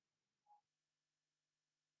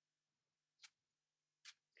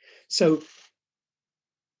 So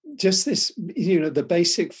just this, the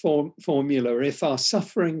basic formula, if our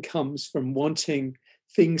suffering comes from wanting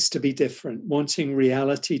things to be different, wanting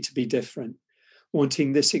reality to be different,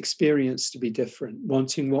 wanting this experience to be different,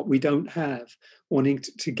 wanting what we don't have, wanting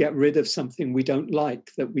to get rid of something we don't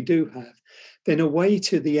like that we do have, then a way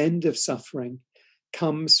to the end of suffering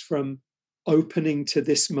comes from opening to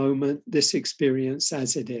this moment, this experience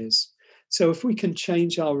as it is. So if we can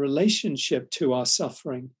change our relationship to our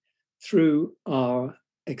suffering through our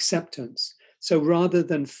acceptance, so rather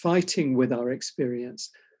than fighting with our experience,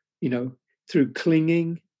 through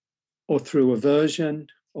clinging or through aversion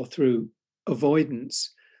or through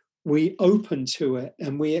avoidance, we open to it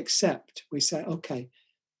and we accept. We say, okay,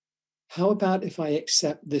 how about if I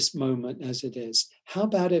accept this moment as it is? How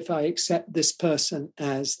about if I accept this person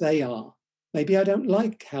as they are? Maybe I don't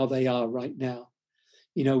like how they are right now.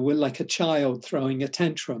 We're like a child throwing a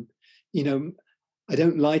tantrum. I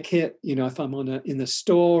don't like it, if I'm in the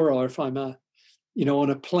store, or if I'm on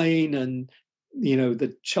a plane and,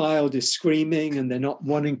 the child is screaming and they're not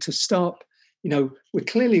wanting to stop. We're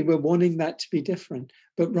wanting that to be different.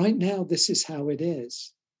 But right now, this is how it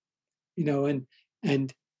is,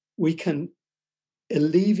 and we can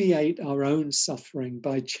alleviate our own suffering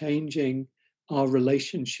by changing our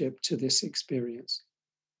relationship to this experience.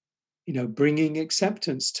 bringing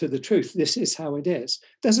acceptance to the truth. This is how it is.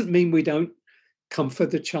 Doesn't mean we don't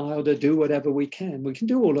comfort the child or do whatever we can. We can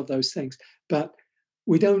do all of those things, but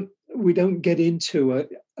we don't get into a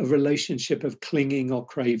relationship of clinging or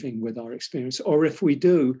craving with our experience. Or if we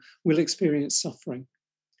do, we'll experience suffering.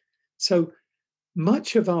 So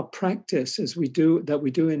much of our practice we do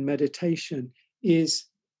in meditation is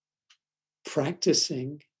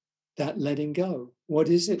practicing that letting go. What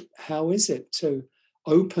is it? How is it to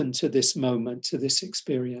open to this moment, to this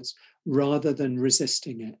experience, rather than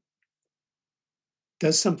resisting it?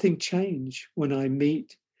 Does something change when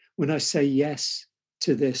I say yes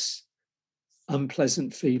to this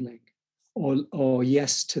unpleasant feeling, or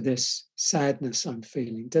yes to this sadness I'm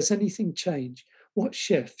feeling? Does anything change? What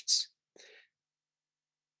shifts?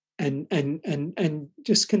 And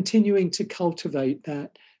just continuing to cultivate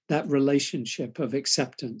that relationship of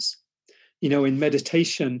acceptance. In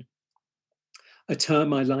meditation, a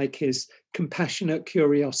term I like is compassionate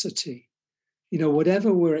curiosity.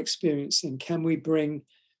 Whatever we're experiencing, can we bring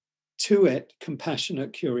to it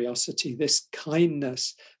compassionate curiosity, this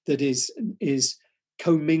kindness that is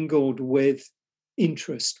commingled with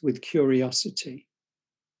interest, with curiosity?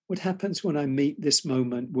 What happens when I meet this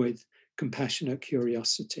moment with compassionate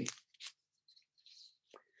curiosity?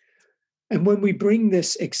 And when we bring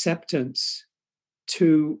this acceptance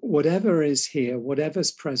to whatever is here,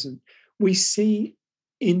 whatever's present, we see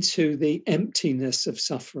into the emptiness of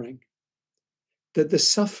suffering, that the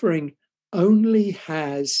suffering only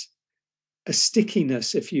has a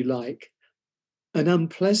stickiness, if you like, an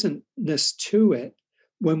unpleasantness to it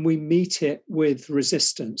when we meet it with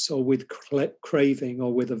resistance or with craving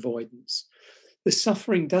or with avoidance. The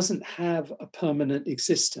suffering doesn't have a permanent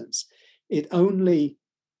existence. It only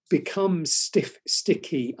becomes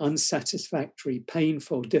sticky, unsatisfactory,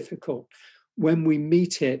 painful, difficult when we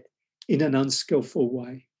meet it in an unskillful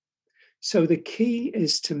way. So the key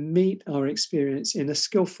is to meet our experience in a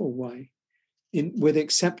skillful way, with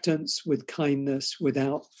acceptance, with kindness,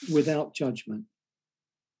 without judgment.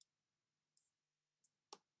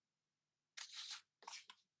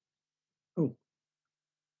 Oh,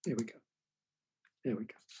 there we go. There we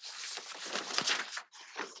go.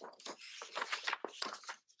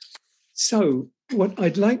 So what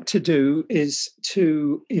I'd like to do is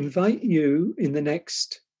to invite you in the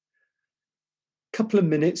next couple of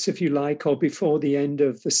minutes, if you like, or before the end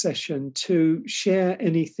of the session, to share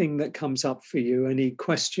anything that comes up for you, any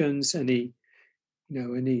questions, any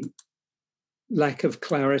lack of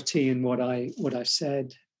clarity in what I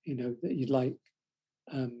said, that you'd like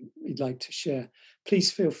to share.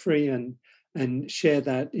 Please feel free and share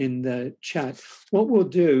that in the chat. What we'll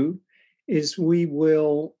do is we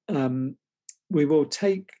will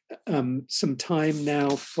take some time now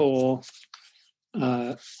for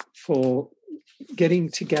getting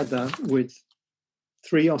together with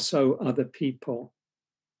 3 or so other people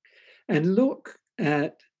and look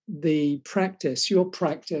at your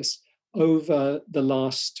practice over the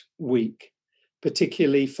last week,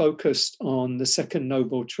 particularly focused on the second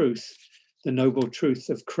noble truth, the noble truth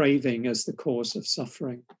of craving as the cause of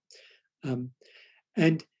suffering,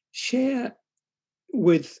 and share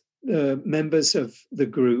with the members of the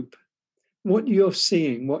group what you're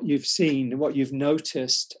seeing, what you've seen, what you've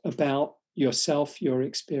noticed about yourself, your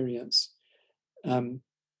experience.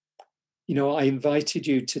 I invited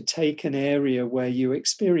you to take an area where you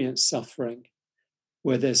experience suffering,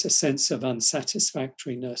 where there's a sense of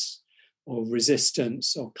unsatisfactoriness or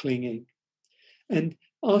resistance or clinging, and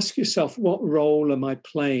ask yourself, what role am I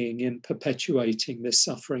playing in perpetuating this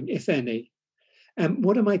suffering, if any? And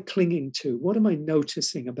what am I clinging to? What am I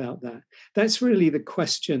noticing about that? That's really the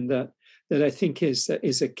question that I think is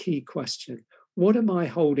a key question. What am I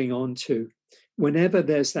holding on to whenever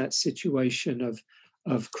there's that situation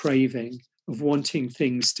of craving, of wanting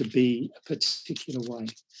things to be a particular way?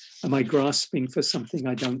 Am I grasping for something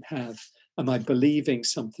I don't have? Am I believing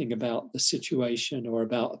something about the situation or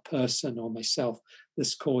about a person or myself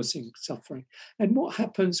that's causing suffering? And what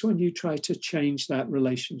happens when you try to change that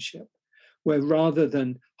relationship, where rather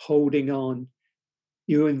than holding on,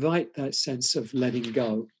 you invite that sense of letting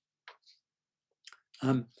go?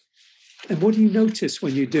 And what do you notice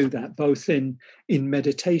when you do that, both in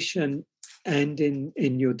meditation and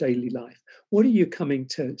in your daily life? What are you coming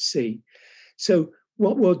to see? So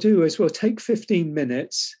what we'll do is we'll take 15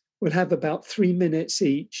 minutes. We'll have about 3 minutes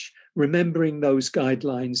each, remembering those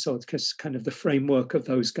guidelines, or kind of the framework of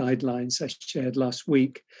those guidelines I shared last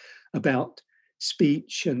week about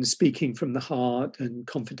speech and speaking from the heart and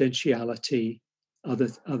confidentiality,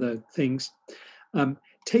 other things.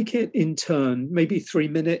 Take it in turn, maybe 3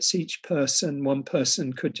 minutes each person. One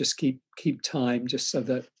person could just keep time, just so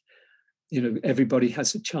that everybody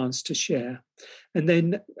has a chance to share. And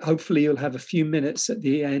then hopefully you'll have a few minutes at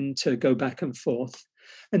the end to go back and forth.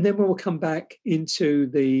 And then we'll come back into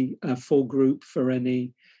the full group for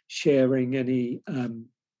any sharing, any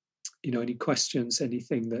questions,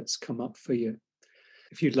 anything that's come up for you.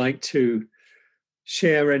 If you'd like to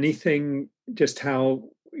share anything, just how,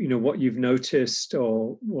 what you've noticed,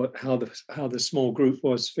 or how the small group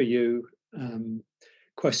was for you,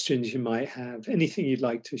 questions you might have, anything you'd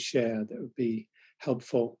like to share that would be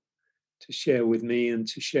helpful to share with me and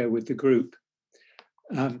to share with the group.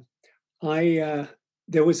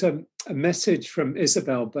 There was a message from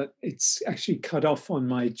Isabel, but it's actually cut off on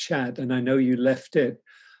my chat, and I know you left it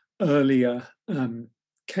earlier.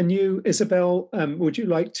 Can you, Isabel, would you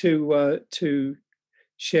like to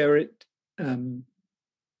share it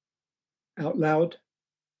out loud?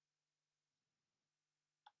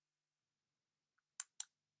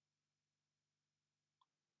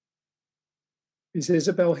 Is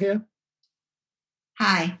Isabel here?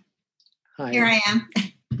 Hi. Hi. Here I am.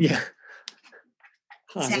 Yeah.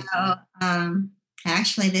 Hi. So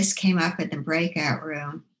actually this came up in the breakout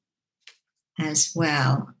room as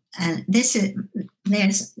well. And the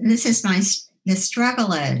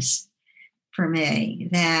struggle is for me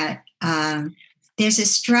that there's a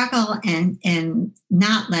struggle in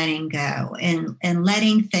not letting go and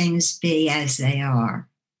letting things be as they are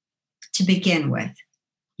to begin with,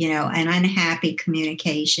 an unhappy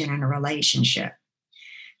communication in a relationship,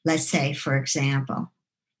 let's say, for example.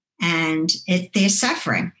 And there's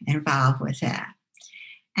suffering involved with that.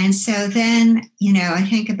 And so then, I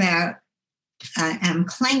think about I'm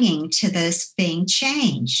clinging to this being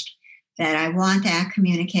changed, that I want that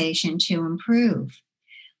communication to improve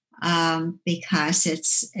because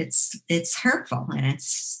it's hurtful and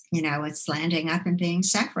it's landing up and being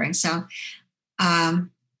suffering. So,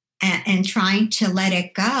 and trying to let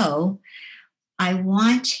it go, I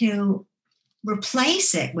want to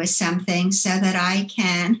replace it with something so that I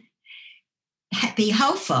can be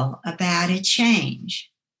hopeful about a change.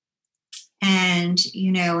 And,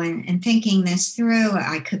 in thinking this through,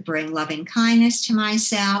 I could bring loving kindness to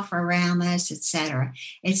myself around this, etc.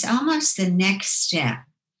 It's almost the next step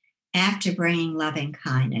after bringing loving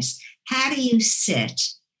kindness. How do you sit,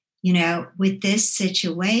 with this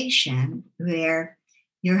situation where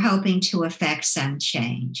you're hoping to affect some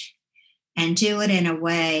change, and do it in a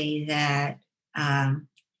way that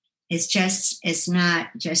it's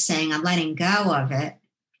not just saying I'm letting go of it,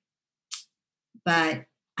 but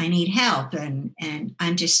I need help and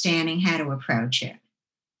understanding how to approach it.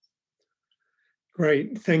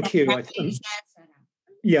 Great, thank you.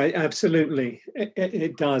 Yeah, absolutely,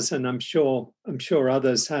 it does, and I'm sure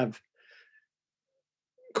others have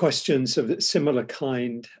questions of a similar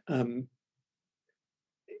kind.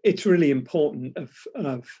 It's really important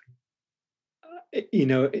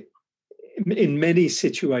in many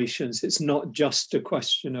situations, it's not just a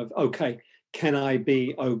question of, okay, can I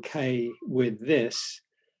be okay with this?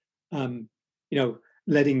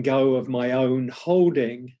 Letting go of my own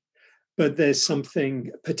holding, but there's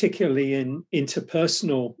something, particularly in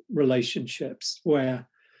interpersonal relationships, where,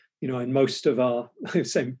 and most of our, I would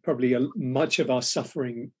say probably much of our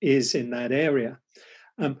suffering is in that area.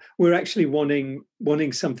 We're actually wanting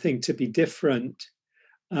something to be different,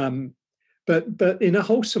 but in a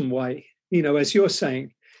wholesome way, as you're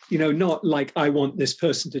saying, not like I want this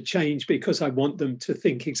person to change because I want them to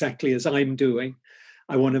think exactly as I'm doing.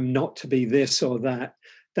 I want them not to be this or that.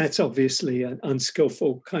 That's obviously an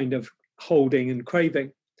unskillful kind of holding and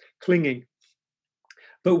clinging.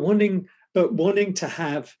 But wanting to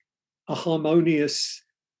have a harmonious,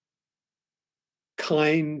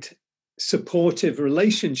 kind, supportive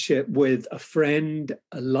relationship with a friend,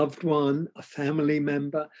 a loved one, a family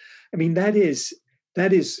member. I mean, that is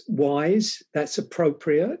wise, that's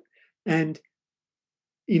appropriate. And,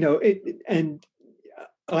 and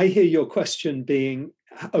I hear your question being,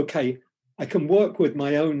 okay, I can work with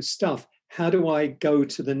my own stuff. How do I go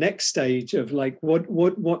to the next stage of like, what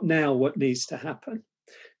now, what needs to happen?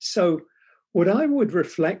 So what I would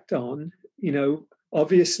reflect on,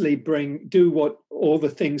 obviously do what all the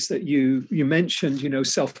things that you mentioned,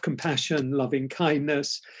 self-compassion, loving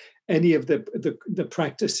kindness, any of the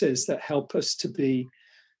practices that help us to be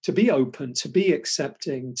open, to be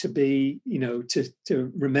accepting, to be,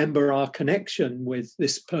 to remember our connection with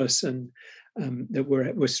this person that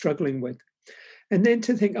we're struggling with. And then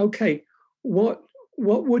to think, okay, what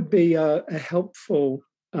would be a helpful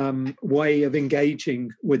way of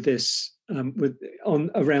engaging with this,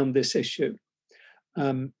 around this issue?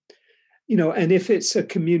 And if it's a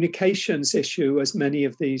communications issue, as many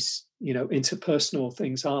of these, interpersonal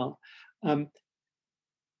things are,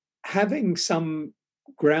 having some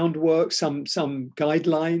groundwork, some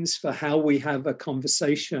guidelines for how we have a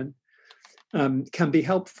conversation can be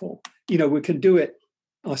helpful. We can do it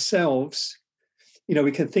ourselves.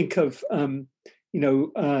 We can think of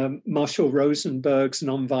Marshall Rosenberg's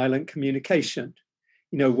nonviolent communication,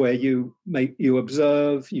 where you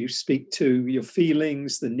observe, you speak to your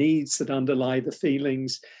feelings, the needs that underlie the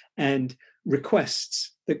feelings, and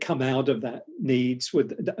requests that come out of the needs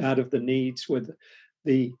with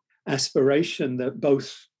the aspiration that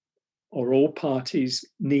both or all parties'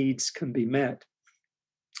 needs can be met.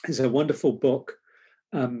 There's a wonderful book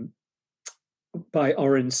by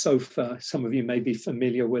Oren Sofer. Some of you may be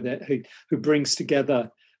familiar with it, who brings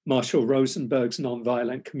together Marshall Rosenberg's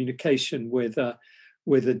nonviolent communication with a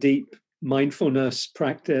deep mindfulness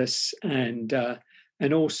practice and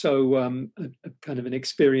also a kind of an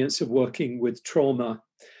experience of working with trauma,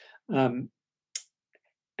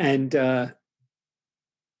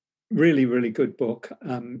 really, really good book.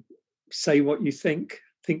 Say what you think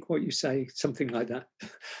what you say, something like that.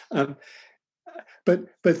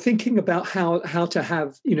 But thinking about how to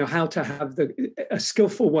have the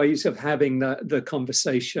skillful ways of having the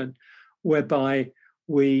conversation, whereby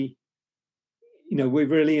we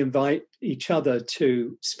really invite each other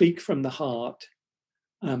to speak from the heart,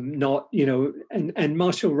 not and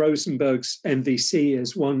Marshall Rosenberg's MVC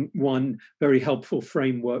is one very helpful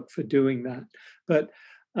framework for doing that. But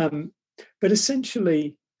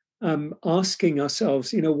essentially asking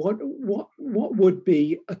ourselves, what would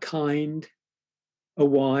be a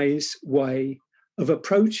wise way of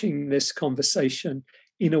approaching this conversation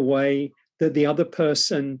in a way that the other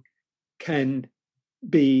person can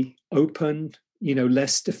be open,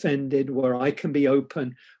 less defended, where I can be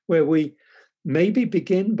open, where we maybe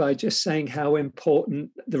begin by just saying how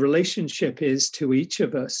important the relationship is to each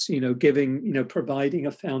of us, providing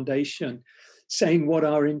a foundation, saying what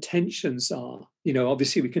our intentions are.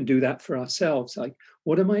 Obviously we can do that for ourselves. Like,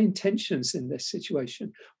 what are my intentions in this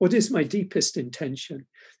situation? What is my deepest intention?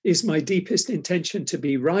 Is my deepest intention to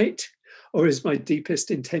be right? Or is my deepest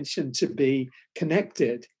intention to be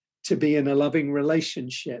connected, to be in a loving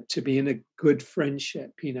relationship, to be in a good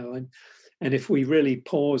friendship, and if we really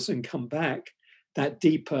pause and come back, that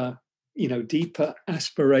deeper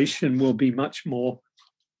aspiration will be much more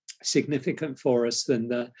significant for us than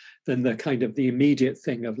the kind of the immediate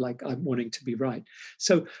thing of like, I'm wanting to be right.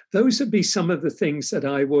 So those would be some of the things that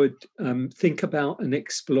I would think about and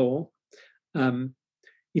explore. And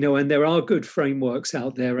there are good frameworks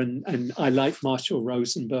out there, and I like Marshall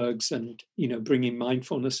Rosenberg's, and bringing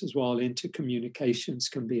mindfulness as well into communications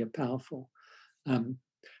can be a powerful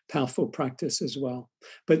practice as well.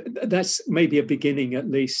 But that's maybe a beginning, at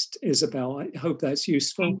least, Isabel. I hope that's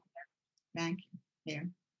useful. Thank you. Yeah.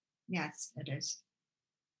 Yes, it is.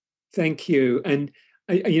 Thank you. And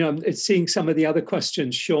I'm seeing some of the other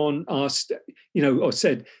questions. Sean asked, or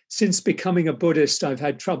said, since becoming a Buddhist, I've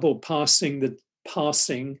had trouble parsing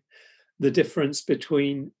the difference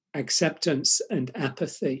between acceptance and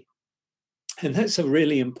apathy. And that's a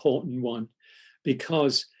really important one,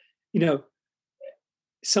 because,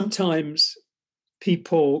 sometimes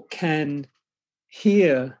people can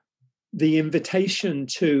hear the invitation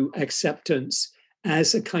to acceptance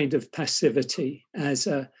as a kind of passivity, as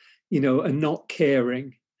a not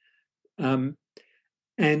caring. And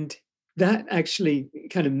that actually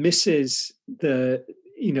kind of misses the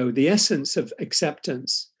essence of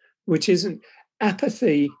acceptance, which isn't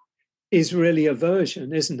apathy, is really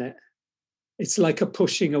aversion, isn't it? It's like a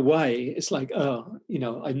pushing away. It's like,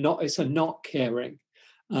 it's a not caring.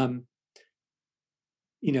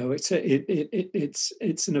 It's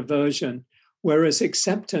an aversion, whereas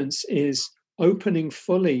acceptance is opening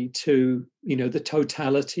fully to the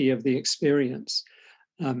totality of the experience,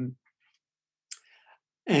 and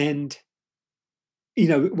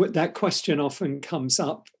that question often comes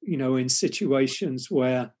up in situations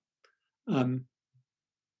where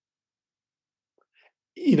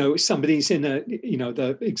somebody's in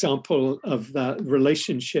the example of the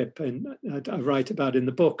relationship, and I write about in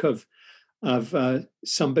the book of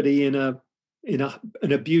somebody in an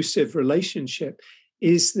abusive relationship.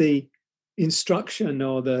 Is the instruction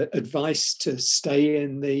or the advice to stay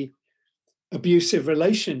in the abusive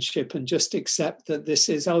relationship and just accept that this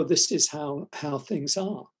is how things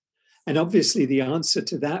are? And obviously the answer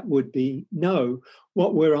to that would be no.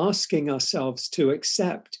 What we're asking ourselves to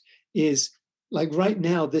accept is, like, right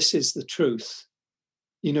now, this is the truth,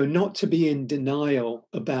 not to be in denial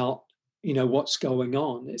about, what's going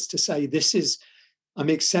on. It's to say, I'm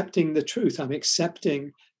accepting the truth. I'm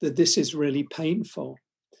accepting that this is really painful.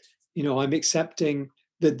 I'm accepting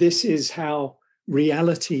that this is how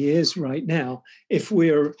reality is right now. If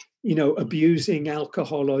we're abusing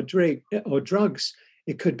alcohol or drugs.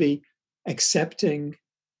 It could be accepting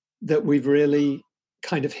that we've really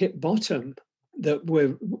kind of hit bottom, that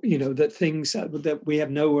we're, that things that we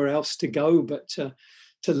have nowhere else to go but to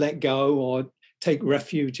let go or take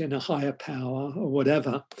refuge in a higher power or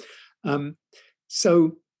whatever.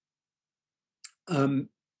 So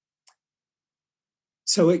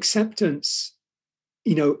acceptance,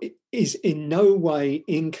 is in no way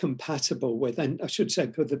incompatible with, and I should say,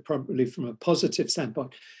 probably from a positive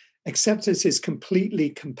standpoint, acceptance is completely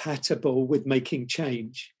compatible with making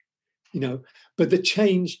change, but the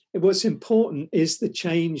change, what's important is the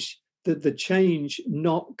change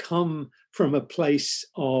not come from a place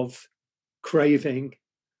of craving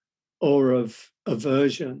or of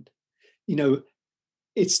aversion.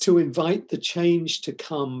 It's to invite the change to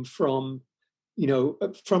come from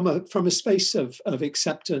from a space of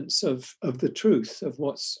acceptance of the truth of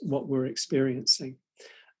what we're experiencing,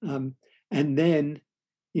 and then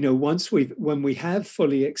when we have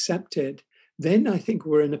fully accepted, then I think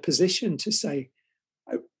we're in a position to say,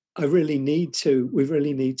 we really need to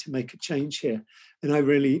make a change here, and I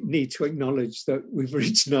really need to acknowledge that we've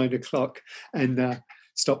reached 9 o'clock and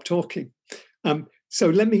stop talking. So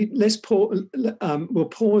let's pause. We'll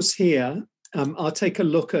pause here. I'll take a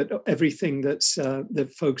look at everything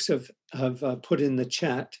that folks have put in the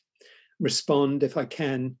chat, respond if I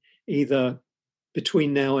can, either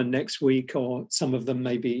between now and next week, or some of them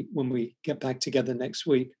maybe when we get back together next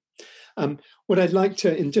week. What I'd like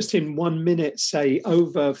to, in 1 minute, say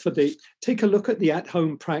take a look at the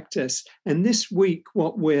at-home practice. And this week,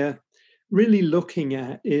 what we're really looking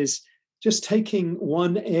at is just taking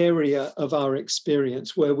one area of our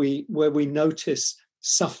experience where we notice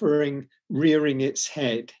suffering rearing its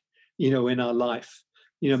head, in our life.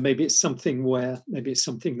 Maybe it's something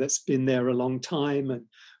that's been there a long time and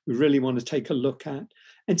we really want to take a look at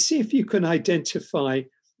and see if you can identify,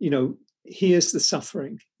 here's the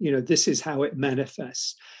suffering, this is how it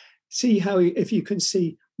manifests. See if you can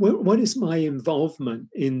see what is my involvement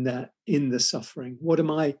in the suffering? What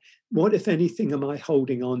if anything am I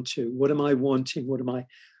holding on to? What am I wanting? What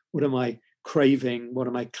am I craving? What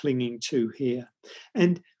am I clinging to here?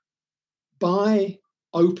 And by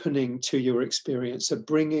opening to your experience of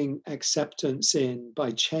bringing acceptance in, by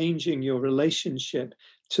changing your relationship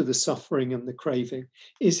to the suffering and the craving,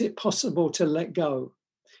 is it possible to let go?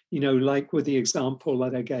 Like with the example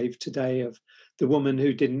that I gave today of the woman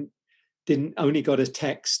who didn't only got a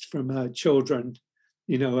text from her children,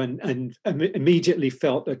 and immediately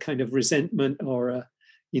felt a kind of resentment or a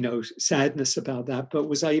sadness about that, but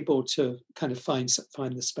was able to kind of find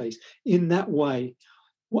the space in that way.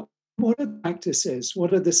 What are the practices?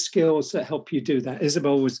 What are the skills that help you do that?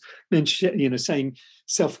 Isabel was mentioning, saying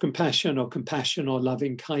self-compassion or compassion or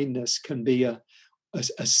loving kindness can be a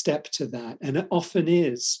step to that. And it often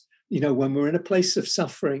is, when we're in a place of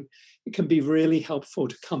suffering, it can be really helpful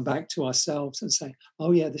to come back to ourselves and say,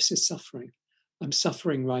 oh yeah, this is suffering. I'm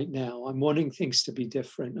suffering right now. I'm wanting things to be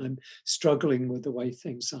different. I'm struggling with the way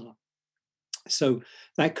things are. So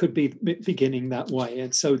that could be beginning that way.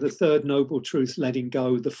 And so the third noble truth, letting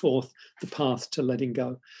go. The fourth, the path to letting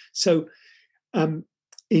go. So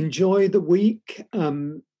enjoy the week,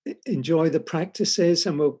 enjoy the practices,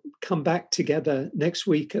 and we'll come back together next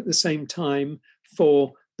week at the same time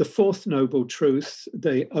for the fourth noble truth,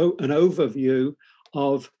 an overview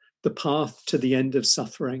of the path to the end of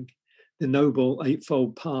suffering, the Noble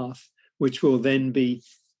Eightfold Path, which will then be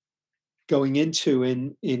going into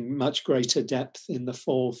in much greater depth in the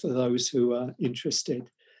fall for those who are interested.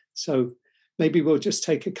 So maybe we'll just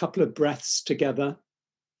take a couple of breaths together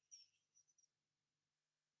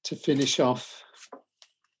to finish off.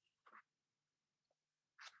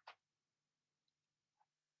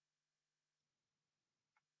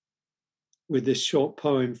 With this short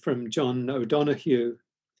poem from John O'Donoghue.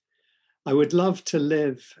 I would love to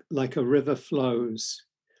live like a river flows,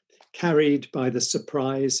 carried by the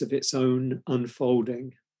surprise of its own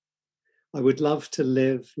unfolding. I would love to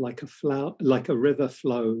live like a river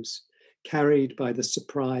flows, carried by the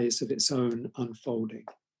surprise of its own unfolding.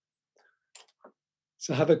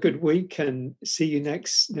 So have a good week and see you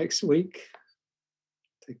next week.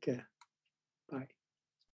 Take care.